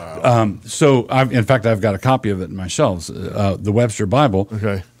 Wow. So I've got a copy of it in my shelves, the Webster Bible,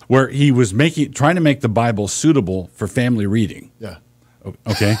 where he was trying to make the Bible suitable for family reading. Yeah.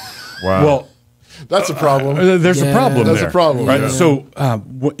 Okay. Wow. Well, that's a problem. There's a problem there. That's a problem. Right? Yeah.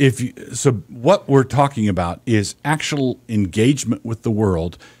 So what we're talking about is actual engagement with the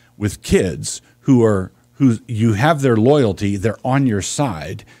world, with kids who you have their loyalty, they're on your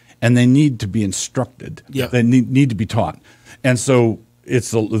side, and they need to be instructed. Yeah. They need to be taught. And so it's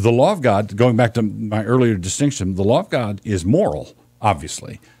the law of God, going back to my earlier distinction, the law of God is moral,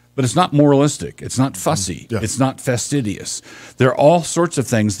 obviously, but it's not moralistic. It's not fussy. Yeah. It's not fastidious. There are all sorts of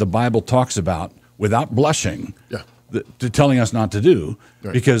things the Bible talks about without blushing, telling us not to do,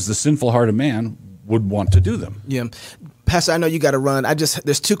 because the sinful heart of man would want to do them. Yeah. Pastor, I know you got to run.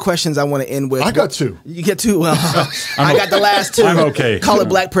 There's two questions I want to end with. I got two. You get two? Well, I got the last two. I'm okay. Call it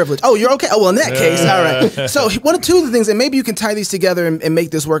black privilege. Oh, you're okay? Oh, well, in that case, all right. So two of the things, and maybe you can tie these together and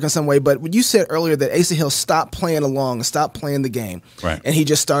make this work in some way, but you said earlier that Asa Hill stopped playing along and stopped playing the game. Right. And he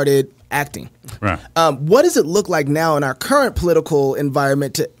just started acting. Right. What does it look like now in our current political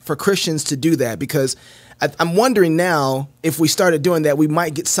environment for Christians to do that? Because I'm wondering now, if we started doing that, we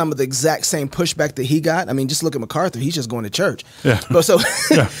might get some of the exact same pushback that he got. I mean, just look at MacArthur; he's just going to church. Yeah. But so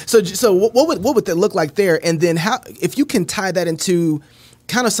what would that look like there? And then if you can tie that into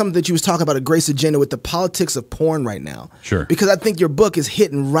kind of something that you was talking about, a Grace Agenda, with the politics of porn right now. Sure. Because I think your book is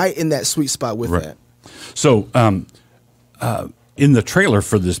hitting right in that sweet spot with that. So in the trailer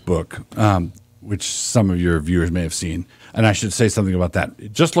for this book, which some of your viewers may have seen, and I should say something about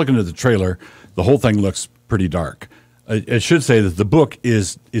that. Just looking at the trailer, the whole thing looks pretty dark. I should say that the book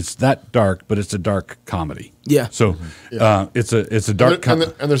it's that dark, but it's a dark comedy. Yeah. So it's a dark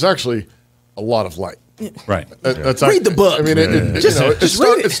comedy. And there's actually a lot of light. Right. That's Read the book. I mean,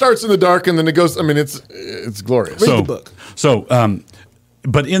 it starts in the dark and then it goes. I mean, it's glorious. Read the book. So,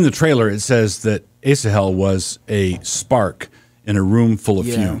 but in the trailer, it says that Asahel was a spark in a room full of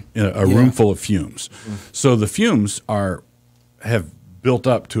room full of fumes. So the fumes have built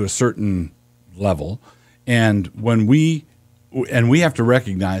up to a certain level, and we have to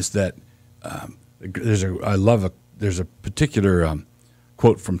recognize that there's a particular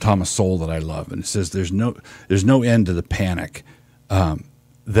quote from Thomas Sowell that I love, and it says there's no end to the panic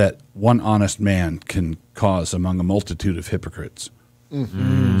that one honest man can cause among a multitude of hypocrites.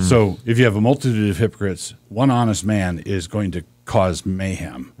 Mm-hmm. So if you have a multitude of hypocrites, one honest man is going to cause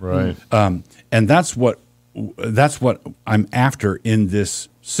mayhem. Right. And that's what I'm after in this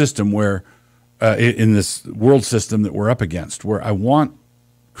system where in this world system that we're up against, where I want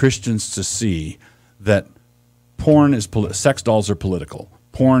Christians to see that porn is sex dolls are political.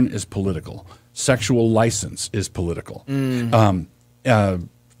 Porn is political. Sexual license is political.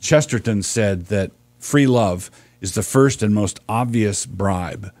 Chesterton said that free love is the first and most obvious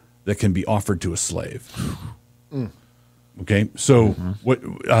bribe that can be offered to a slave. Okay, so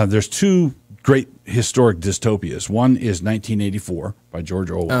there's two great historic dystopias. One is 1984 by George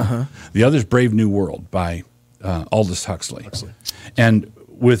Orwell. The other is Brave New World by Aldous Huxley. And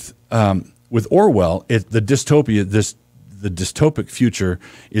with Orwell, the dystopic future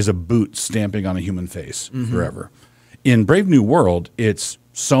is a boot stamping on a human face forever. In Brave New World, it's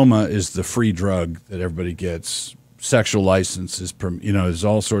Soma is the free drug that everybody gets. Sexual license is, there's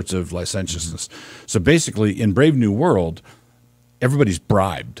all sorts of licentiousness. So basically, in Brave New World, everybody's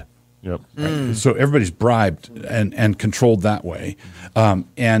bribed. Yep. Right? So everybody's bribed and controlled that way. And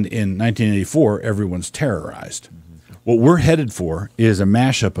in 1984, everyone's terrorized. What we're headed for is a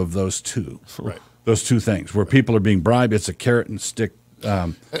mashup of those two. Right. Those two things, where people are being bribed. It's a carrot and stick.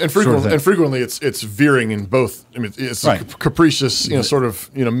 And frequently, it's veering in both. I mean, it's capricious,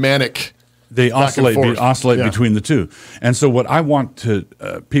 manic. They oscillate between the two. And so, what I want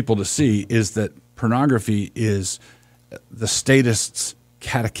people to see is that pornography is the statist's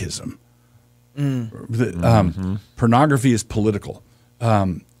catechism. Pornography is political.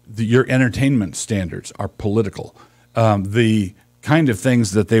 Your entertainment standards are political. The kind of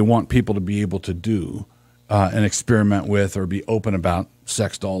things that they want people to be able to do and experiment with or be open about,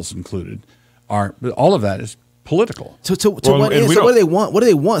 sex dolls included, all of that is political. What do they want? What do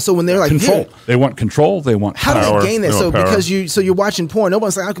they want? So when they're like control, they want control. They want how power. do they gain that? So power. Because you're watching porn.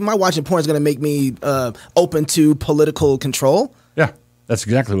 Nobody's like, my watching porn is going to make me open to political control. Yeah, that's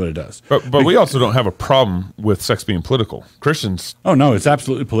exactly what it does. But we also don't have a problem with sex being political. Christians. Oh no, it's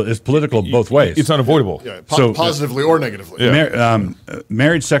absolutely it's political both ways. It's unavoidable. Yeah, positively or negatively. Yeah.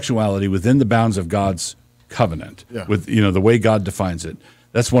 Marriage sexuality within the bounds of God's covenant, with the way God defines it.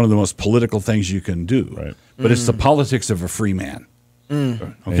 That's one of the most political things you can do. Right. But it's the politics of a free man.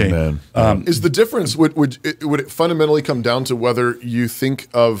 Okay. Is the difference would it fundamentally come down to whether you think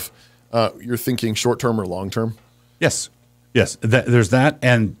of you're thinking short term or long term? Yes. There's that,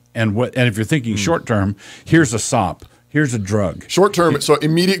 and if you're thinking short term, here's a sop. Here's a drug. Short term, so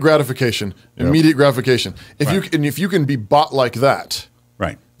immediate gratification. Immediate gratification. If you can be bought like that,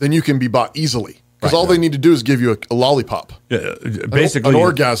 right, then you can be bought easily. Because all they need to do is give you a lollipop, basically an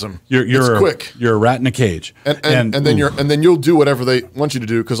orgasm. It's quick. You're a rat in a cage, and then you'll do whatever they want you to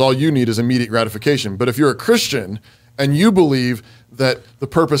do because all you need is immediate gratification. But if you're a Christian and you believe that the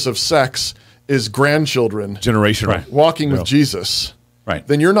purpose of sex is grandchildren, generational, walking with Jesus,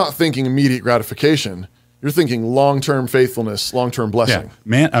 then you're not thinking immediate gratification. You're thinking long-term faithfulness, long-term blessing.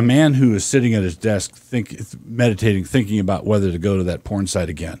 Yeah. A man who is sitting at his desk meditating, thinking about whether to go to that porn site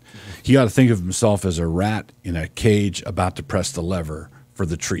again, he ought to think of himself as a rat in a cage about to press the lever for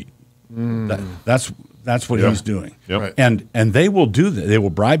the treat. That's what he's doing. Yep. And they will do that. They will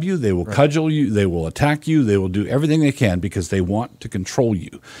bribe you. They will cudgel you. They will attack you. They will do everything they can because they want to control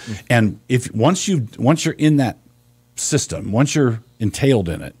you. And once you're in that system, once you're entailed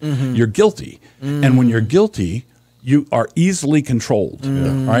in it, you're guilty. And when you're guilty, you are easily controlled.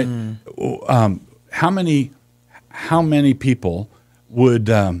 All right. How many people would?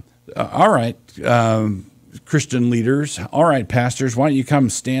 All right, Christian leaders. All right, pastors. Why don't you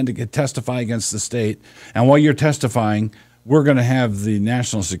come stand to testify against the state? And while you're testifying, we're going to have the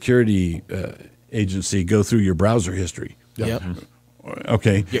National Security Agency go through your browser history. Yep.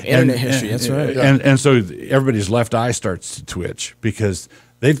 Okay, your internet history. That's right. And so everybody's left eye starts to twitch because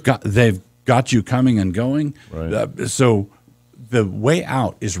they've got you coming and going. Right. So the way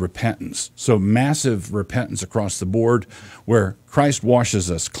out is repentance. So massive repentance across the board, where Christ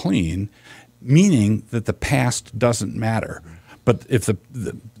washes us clean, meaning that the past doesn't matter. But if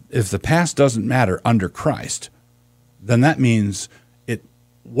the past doesn't matter under Christ, then that means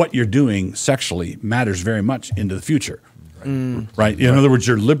what you're doing sexually matters very much into the future. Right? In other words,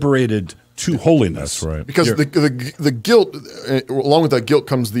 you're liberated to holiness. That's right. Because the guilt, along with that guilt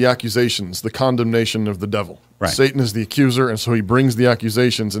comes the accusations, the condemnation of the devil. Right. Satan is the accuser, and so he brings the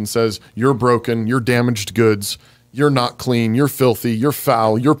accusations and says, you're broken, you're damaged goods, you're not clean, you're filthy, you're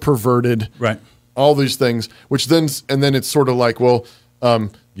foul, you're perverted. Right. All these things, which then it's sort of like, well,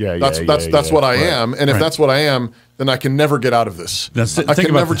 that's what I am, and if that's what I am, then I can never get out of this. I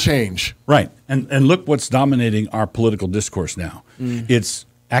can never change. Right. And look what's dominating our political discourse now. It's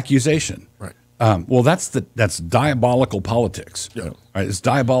accusation. Right. Well, that's diabolical politics. Yeah. Right. It's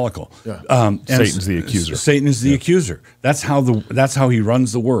diabolical. Yeah. Satan's the accuser. Satan is the accuser. That's how he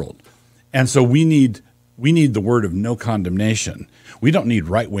runs the world. And so we need the word of no condemnation. We don't need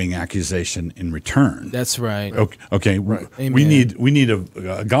right-wing accusation in return. That's right. Okay. Right. We need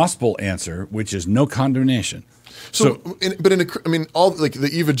a gospel answer, which is no condemnation. All like the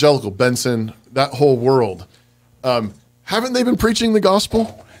evangelical Benson, that whole world, haven't they been preaching the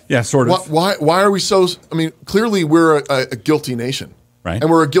gospel? Yeah, sort of. Why are we so? I mean, clearly we're a guilty nation, right? And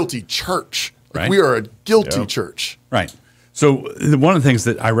we're a guilty church. Right. We are a guilty church, right? So one of the things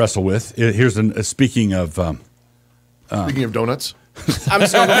that I wrestle with here's speaking of donuts. I'm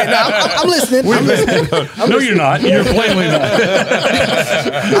just going I'm listening. No, you're not. You're plainly not.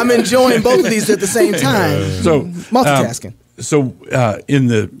 I'm enjoying both of these at the same time. So multitasking.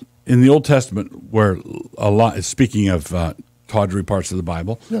 In the Old Testament, where Lot, speaking of tawdry parts of the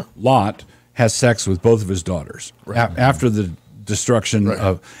Bible, Lot has sex with both of his daughters after the destruction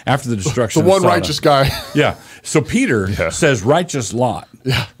of the one righteous guy. Yeah. So Peter says righteous Lot.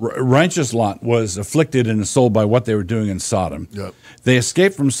 Yeah. Righteous Lot was afflicted in the soul by what they were doing in Sodom. Yep. They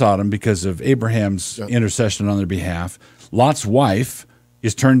escaped from Sodom because of Abraham's intercession on their behalf. Lot's wife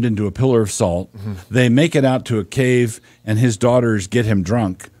is turned into a pillar of salt. Mm-hmm. They make it out to a cave, and his daughters get him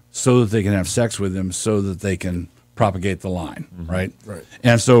drunk so that they can have sex with him so that they can propagate the line, right? Right.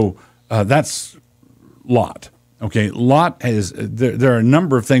 And so that's Lot. Okay, Lot has. There are a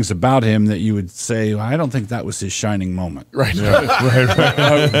number of things about him that you would say, well, I don't think that was his shining moment. Right.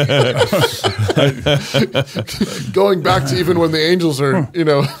 Going back to even when the angels are,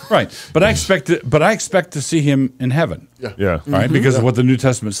 Right. But I expect to see him in heaven. Yeah. Right, because of what the New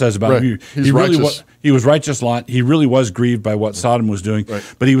Testament says about him. He's righteous. He was righteous Lot. He really was grieved by what Sodom was doing,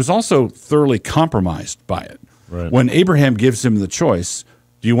 but he was also thoroughly compromised by it. Right. When Abraham gives him the choice,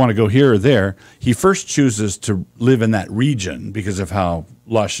 do you want to go here or there? He first chooses to live in that region because of how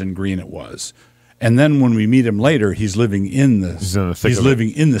lush and green it was. And then when we meet him later, he's living in the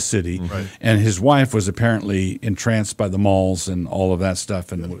city, and his wife was apparently entranced by the malls and all of that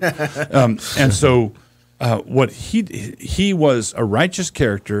stuff. And so what he was a righteous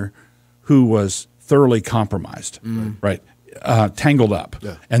character who was thoroughly compromised, right? Tangled up.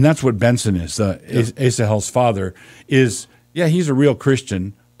 Yeah. And that's what Benson is. Asahel's father is. Yeah, he's a real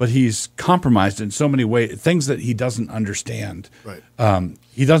Christian, but he's compromised in so many ways, things that he doesn't understand. Right.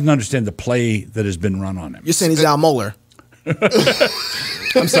 He doesn't understand the play that has been run on him. You're saying he's Al Mohler.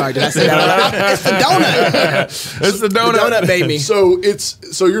 I'm sorry, did I say that? It's the donut. It's the donut. The donut baby.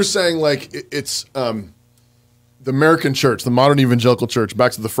 So you're saying like it's the American church, the modern evangelical church,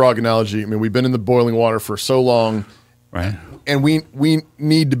 back to the frog analogy. I mean, we've been in the boiling water for so long. Right. And we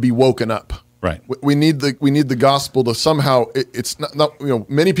need to be woken up. Right. We need the gospel to somehow. It's not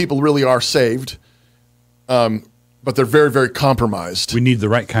many people really are saved, but they're very, very compromised. We need the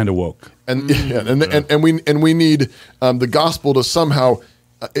right kind of woke. And we need the gospel to somehow.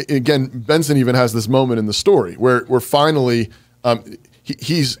 Again, Benson even has this moment in the story where finally.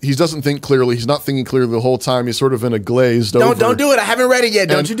 He doesn't think clearly. He's not thinking clearly the whole time. He's sort of in a glazed over. Don't do it. I haven't read it yet.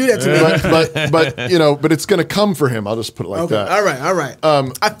 Don't you do that to me. But it's going to come for him. I'll just put it like that. All right.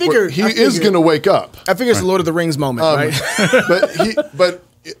 I figure he is going to wake up. I figure it's a Lord of the Rings moment, right?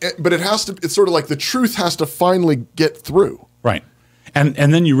 but it has to. It's sort of like the truth has to finally get through. Right. And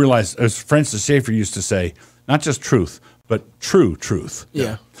then you realize, as Francis Schaeffer used to say, not just truth, but true truth.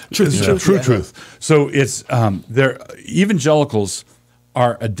 Yeah. Truth. So it's evangelicals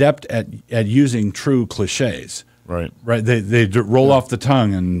are adept at using true cliches. Right. They roll off the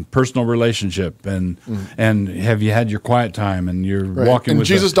tongue and personal relationship and have you had your quiet time and you're walking and with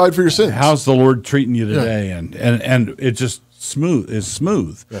Jesus died for your sins. How's the Lord treating you today? And it just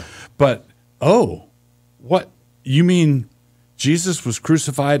smooth. Yeah. But what you mean? Jesus was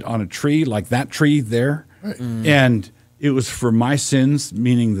crucified on a tree, like that tree there, right. And it was for my sins,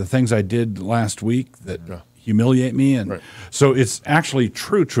 meaning the things I did last week that humiliate me, and so it's actually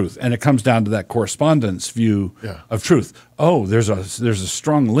true truth, and it comes down to that correspondence view of truth. There's a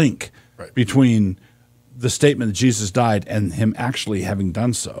strong link between the statement that Jesus died and him actually having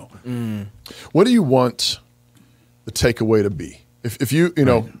done so. What do you want the takeaway to be? If you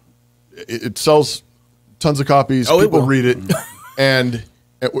know, it sells tons of copies, people read it, and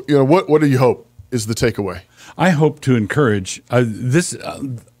you know, what do you hope is the takeaway? I hope to encourage this.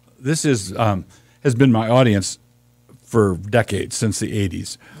 This is has been my audience for decades, since the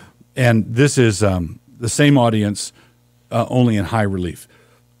 80s, and this is the same audience, only in high relief.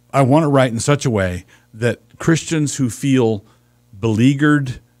 I want to write in such a way that Christians who feel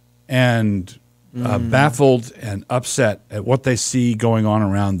beleaguered and baffled and upset at what they see going on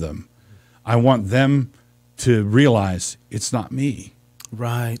around them, I want them to realize it's not me.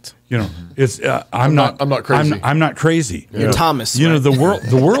 Right. You know, it's I'm not crazy. I'm not crazy. You're Thomas. You know, the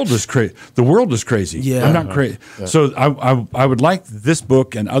world is crazy. The world is crazy. Yeah. I'm not crazy. Yeah. So I would like this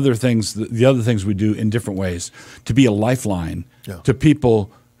book and other things, the other things we do in different ways, to be a lifeline to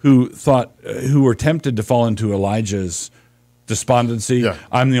people who were tempted to fall into Elijah's despondency. Yeah.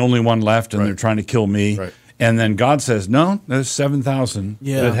 I'm the only one left, and they're trying to kill me. Right. And then God says, "No, there's 7,000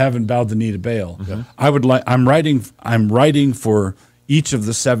 that haven't bowed the knee to Baal." Mm-hmm. I'm writing for each of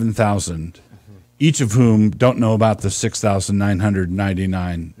the 7,000, each of whom don't know about the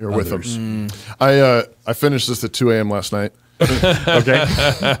 6,999. You're others. With them. I finished this at 2 a.m. last night. Okay.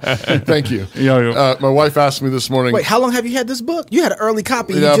 Thank you. My wife asked me this morning. Wait, how long have you had this book? You had an early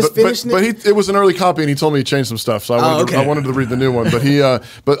copy. You just finished it? But it was an early copy, and he told me he changed some stuff. So I wanted to read the new one. But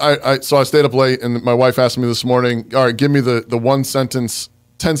so I stayed up late, and my wife asked me this morning, all right, give me the one sentence,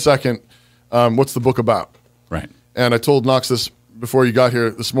 10-second, what's the book about? Right. And I told Knox this before you got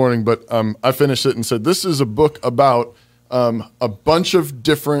here this morning, but I finished it and said, this is a book about a bunch of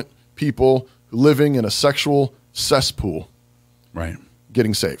different people living in a sexual cesspool. Right.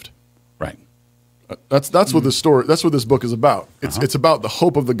 Getting saved. Right. That's what this story. That's what this book is about. It's about the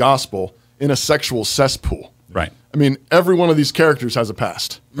hope of the gospel in a sexual cesspool. Right. I mean, every one of these characters has a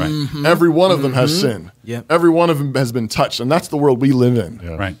past. Right. Mm-hmm. Every one of them has sin. Yeah. Every one of them has been touched, and that's the world we live in.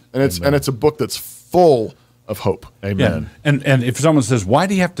 Yeah. Right. And it's a book that's full of hope. Amen. Yeah. And if someone says, "Why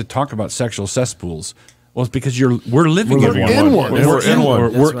do you have to talk about sexual cesspools?" Well, it's because we're living in one. We're in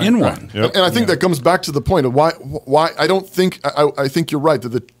one. We're in one. Yep. And I think that comes back to the point of why I don't think I think you're right that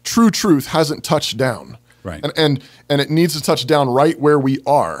the true truth hasn't touched down. Right. And it needs to touch down right where we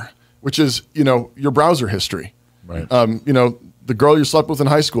are, which is, your browser history. Right. The girl you slept with in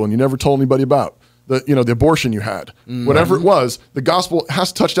high school and you never told anybody about. The abortion you had, whatever it was, the gospel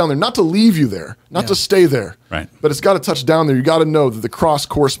has to touch down there, not to leave you there, not to stay there, right? But it's got to touch down there. You got to know that the cross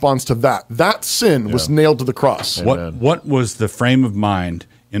corresponds to that. That sin was nailed to the cross. What was the frame of mind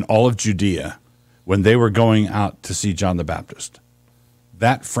in all of Judea when they were going out to see John the Baptist?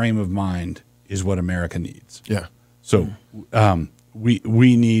 That frame of mind is what America needs. Yeah. So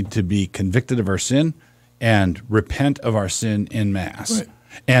we need to be convicted of our sin and repent of our sin en masse. Right.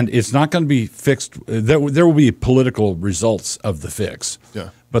 And it's not going to be fixed. There will be political results of the fix.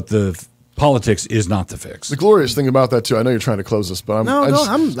 Yeah. But the politics is not the fix. The glorious thing about that, too, I know you're trying to close this, but I'm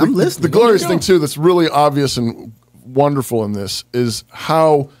listening. The glorious thing, too, that's really obvious and wonderful in this is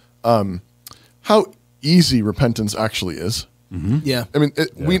how easy repentance actually is. Mm-hmm. Yeah. I mean,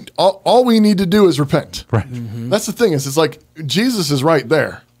 all we need to do is repent. Right. Mm-hmm. That's the thing. It's like Jesus is right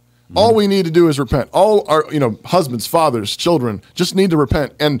there. All we need to do is repent. All our, husbands, fathers, children just need to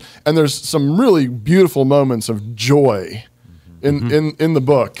repent. And there's some really beautiful moments of joy in the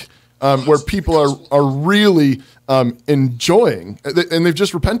book where people are really enjoying, and they've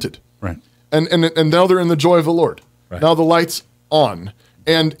just repented. Right. And now they're in the joy of the Lord. Right. Now the light's on.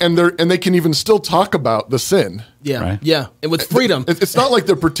 And they can even still talk about the sin. Yeah. Right. Yeah. And with freedom. It's not like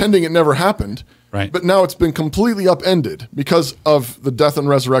they're pretending it never happened. Right. But now it's been completely upended because of the death and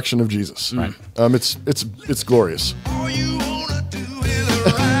resurrection of Jesus. Right. It's glorious.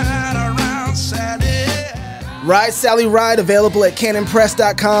 Ride Sally Ride, available at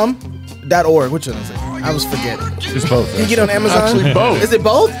canonpress.com.org. Which one is it? I was forgetting. It's both. You get on Amazon? Actually, both. Is it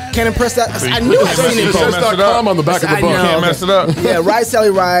both? CanonPress. I knew I seen it both. It says .com on the back of the book. Can't mess it up. Yeah, Ride Sally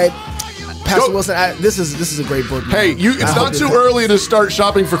Ride. Pastor Wilson, this is a great book. Man. Hey, it's not too early to start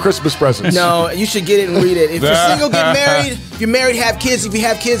shopping for Christmas presents. No, you should get it and read it. If you're single, get married. If you're married, have kids. If you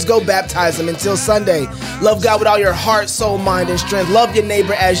have kids, go baptize them. Until Sunday, love God with all your heart, soul, mind, and strength. Love your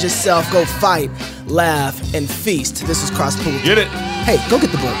neighbor as yourself. Go fight, laugh, and feast. This is Cross Politic. Get it. Hey, go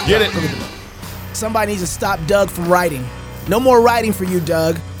get the book. Get it. Go get the book. Somebody needs to stop Doug from writing. No more writing for you,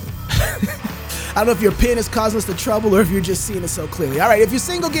 Doug. I don't know if your pen is causing us the trouble or if you're just seeing it so clearly. All right, if you're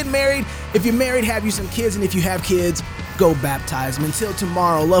single, get married. If you're married, have you some kids. And if you have kids, go baptize them. Until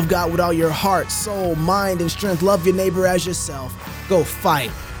tomorrow, love God with all your heart, soul, mind, and strength. Love your neighbor as yourself. Go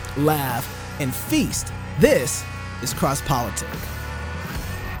fight, laugh, and feast. This is Cross Politic.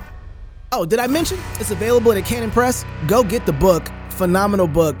 Oh, did I mention it's available at Canon Press? Go get the book. Phenomenal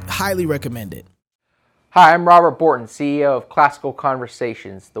book. Highly recommend it. Hi, I'm Robert Borton, CEO of Classical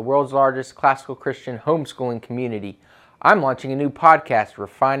Conversations, the world's largest classical Christian homeschooling community. I'm launching a new podcast,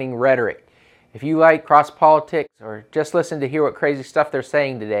 Refining Rhetoric. If you like cross politics or just listen to hear what crazy stuff they're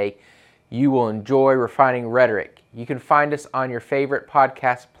saying today, you will enjoy Refining Rhetoric. You can find us on your favorite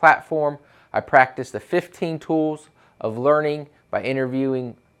podcast platform. I practice the 15 tools of learning by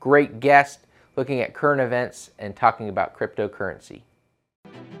interviewing great guests, looking at current events, and talking about cryptocurrency.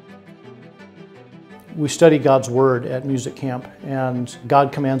 We study God's Word at Music Camp, and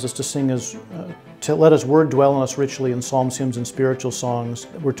God commands us to sing to let His Word dwell in us richly in psalms, hymns, and spiritual songs.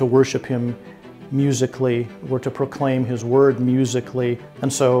 We're to worship Him musically. We're to proclaim His Word musically.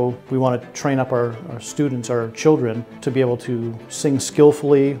 And so we want to train up our students, our children, to be able to sing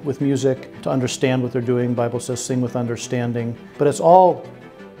skillfully with music, to understand what they're doing. The Bible says sing with understanding. But it's all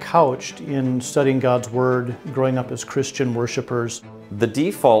couched in studying God's Word, growing up as Christian worshipers. The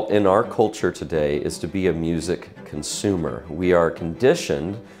default in our culture today is to be a music consumer. We are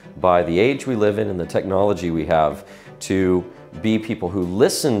conditioned by the age we live in and the technology we have to be people who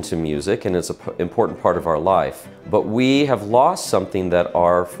listen to music, and it's an important part of our life. But we have lost something that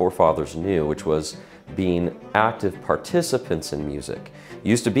our forefathers knew, which was being active participants in music. It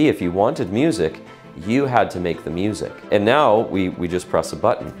used to be if you wanted music, you had to make the music. And now we just press a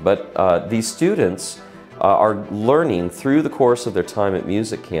button. But these students are learning through the course of their time at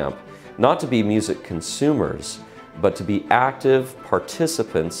music camp not to be music consumers, but to be active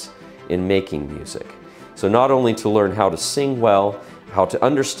participants in making music. So not only to learn how to sing well, how to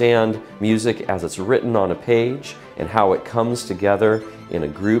understand music as it's written on a page and how it comes together in a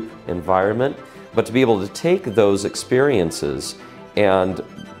group environment, but to be able to take those experiences and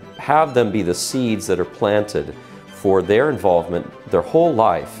have them be the seeds that are planted for their involvement their whole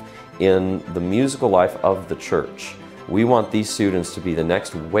life in the musical life of the church. We want these students to be the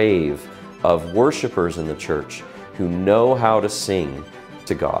next wave of worshipers in the church who know how to sing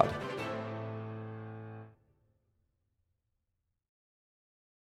to God.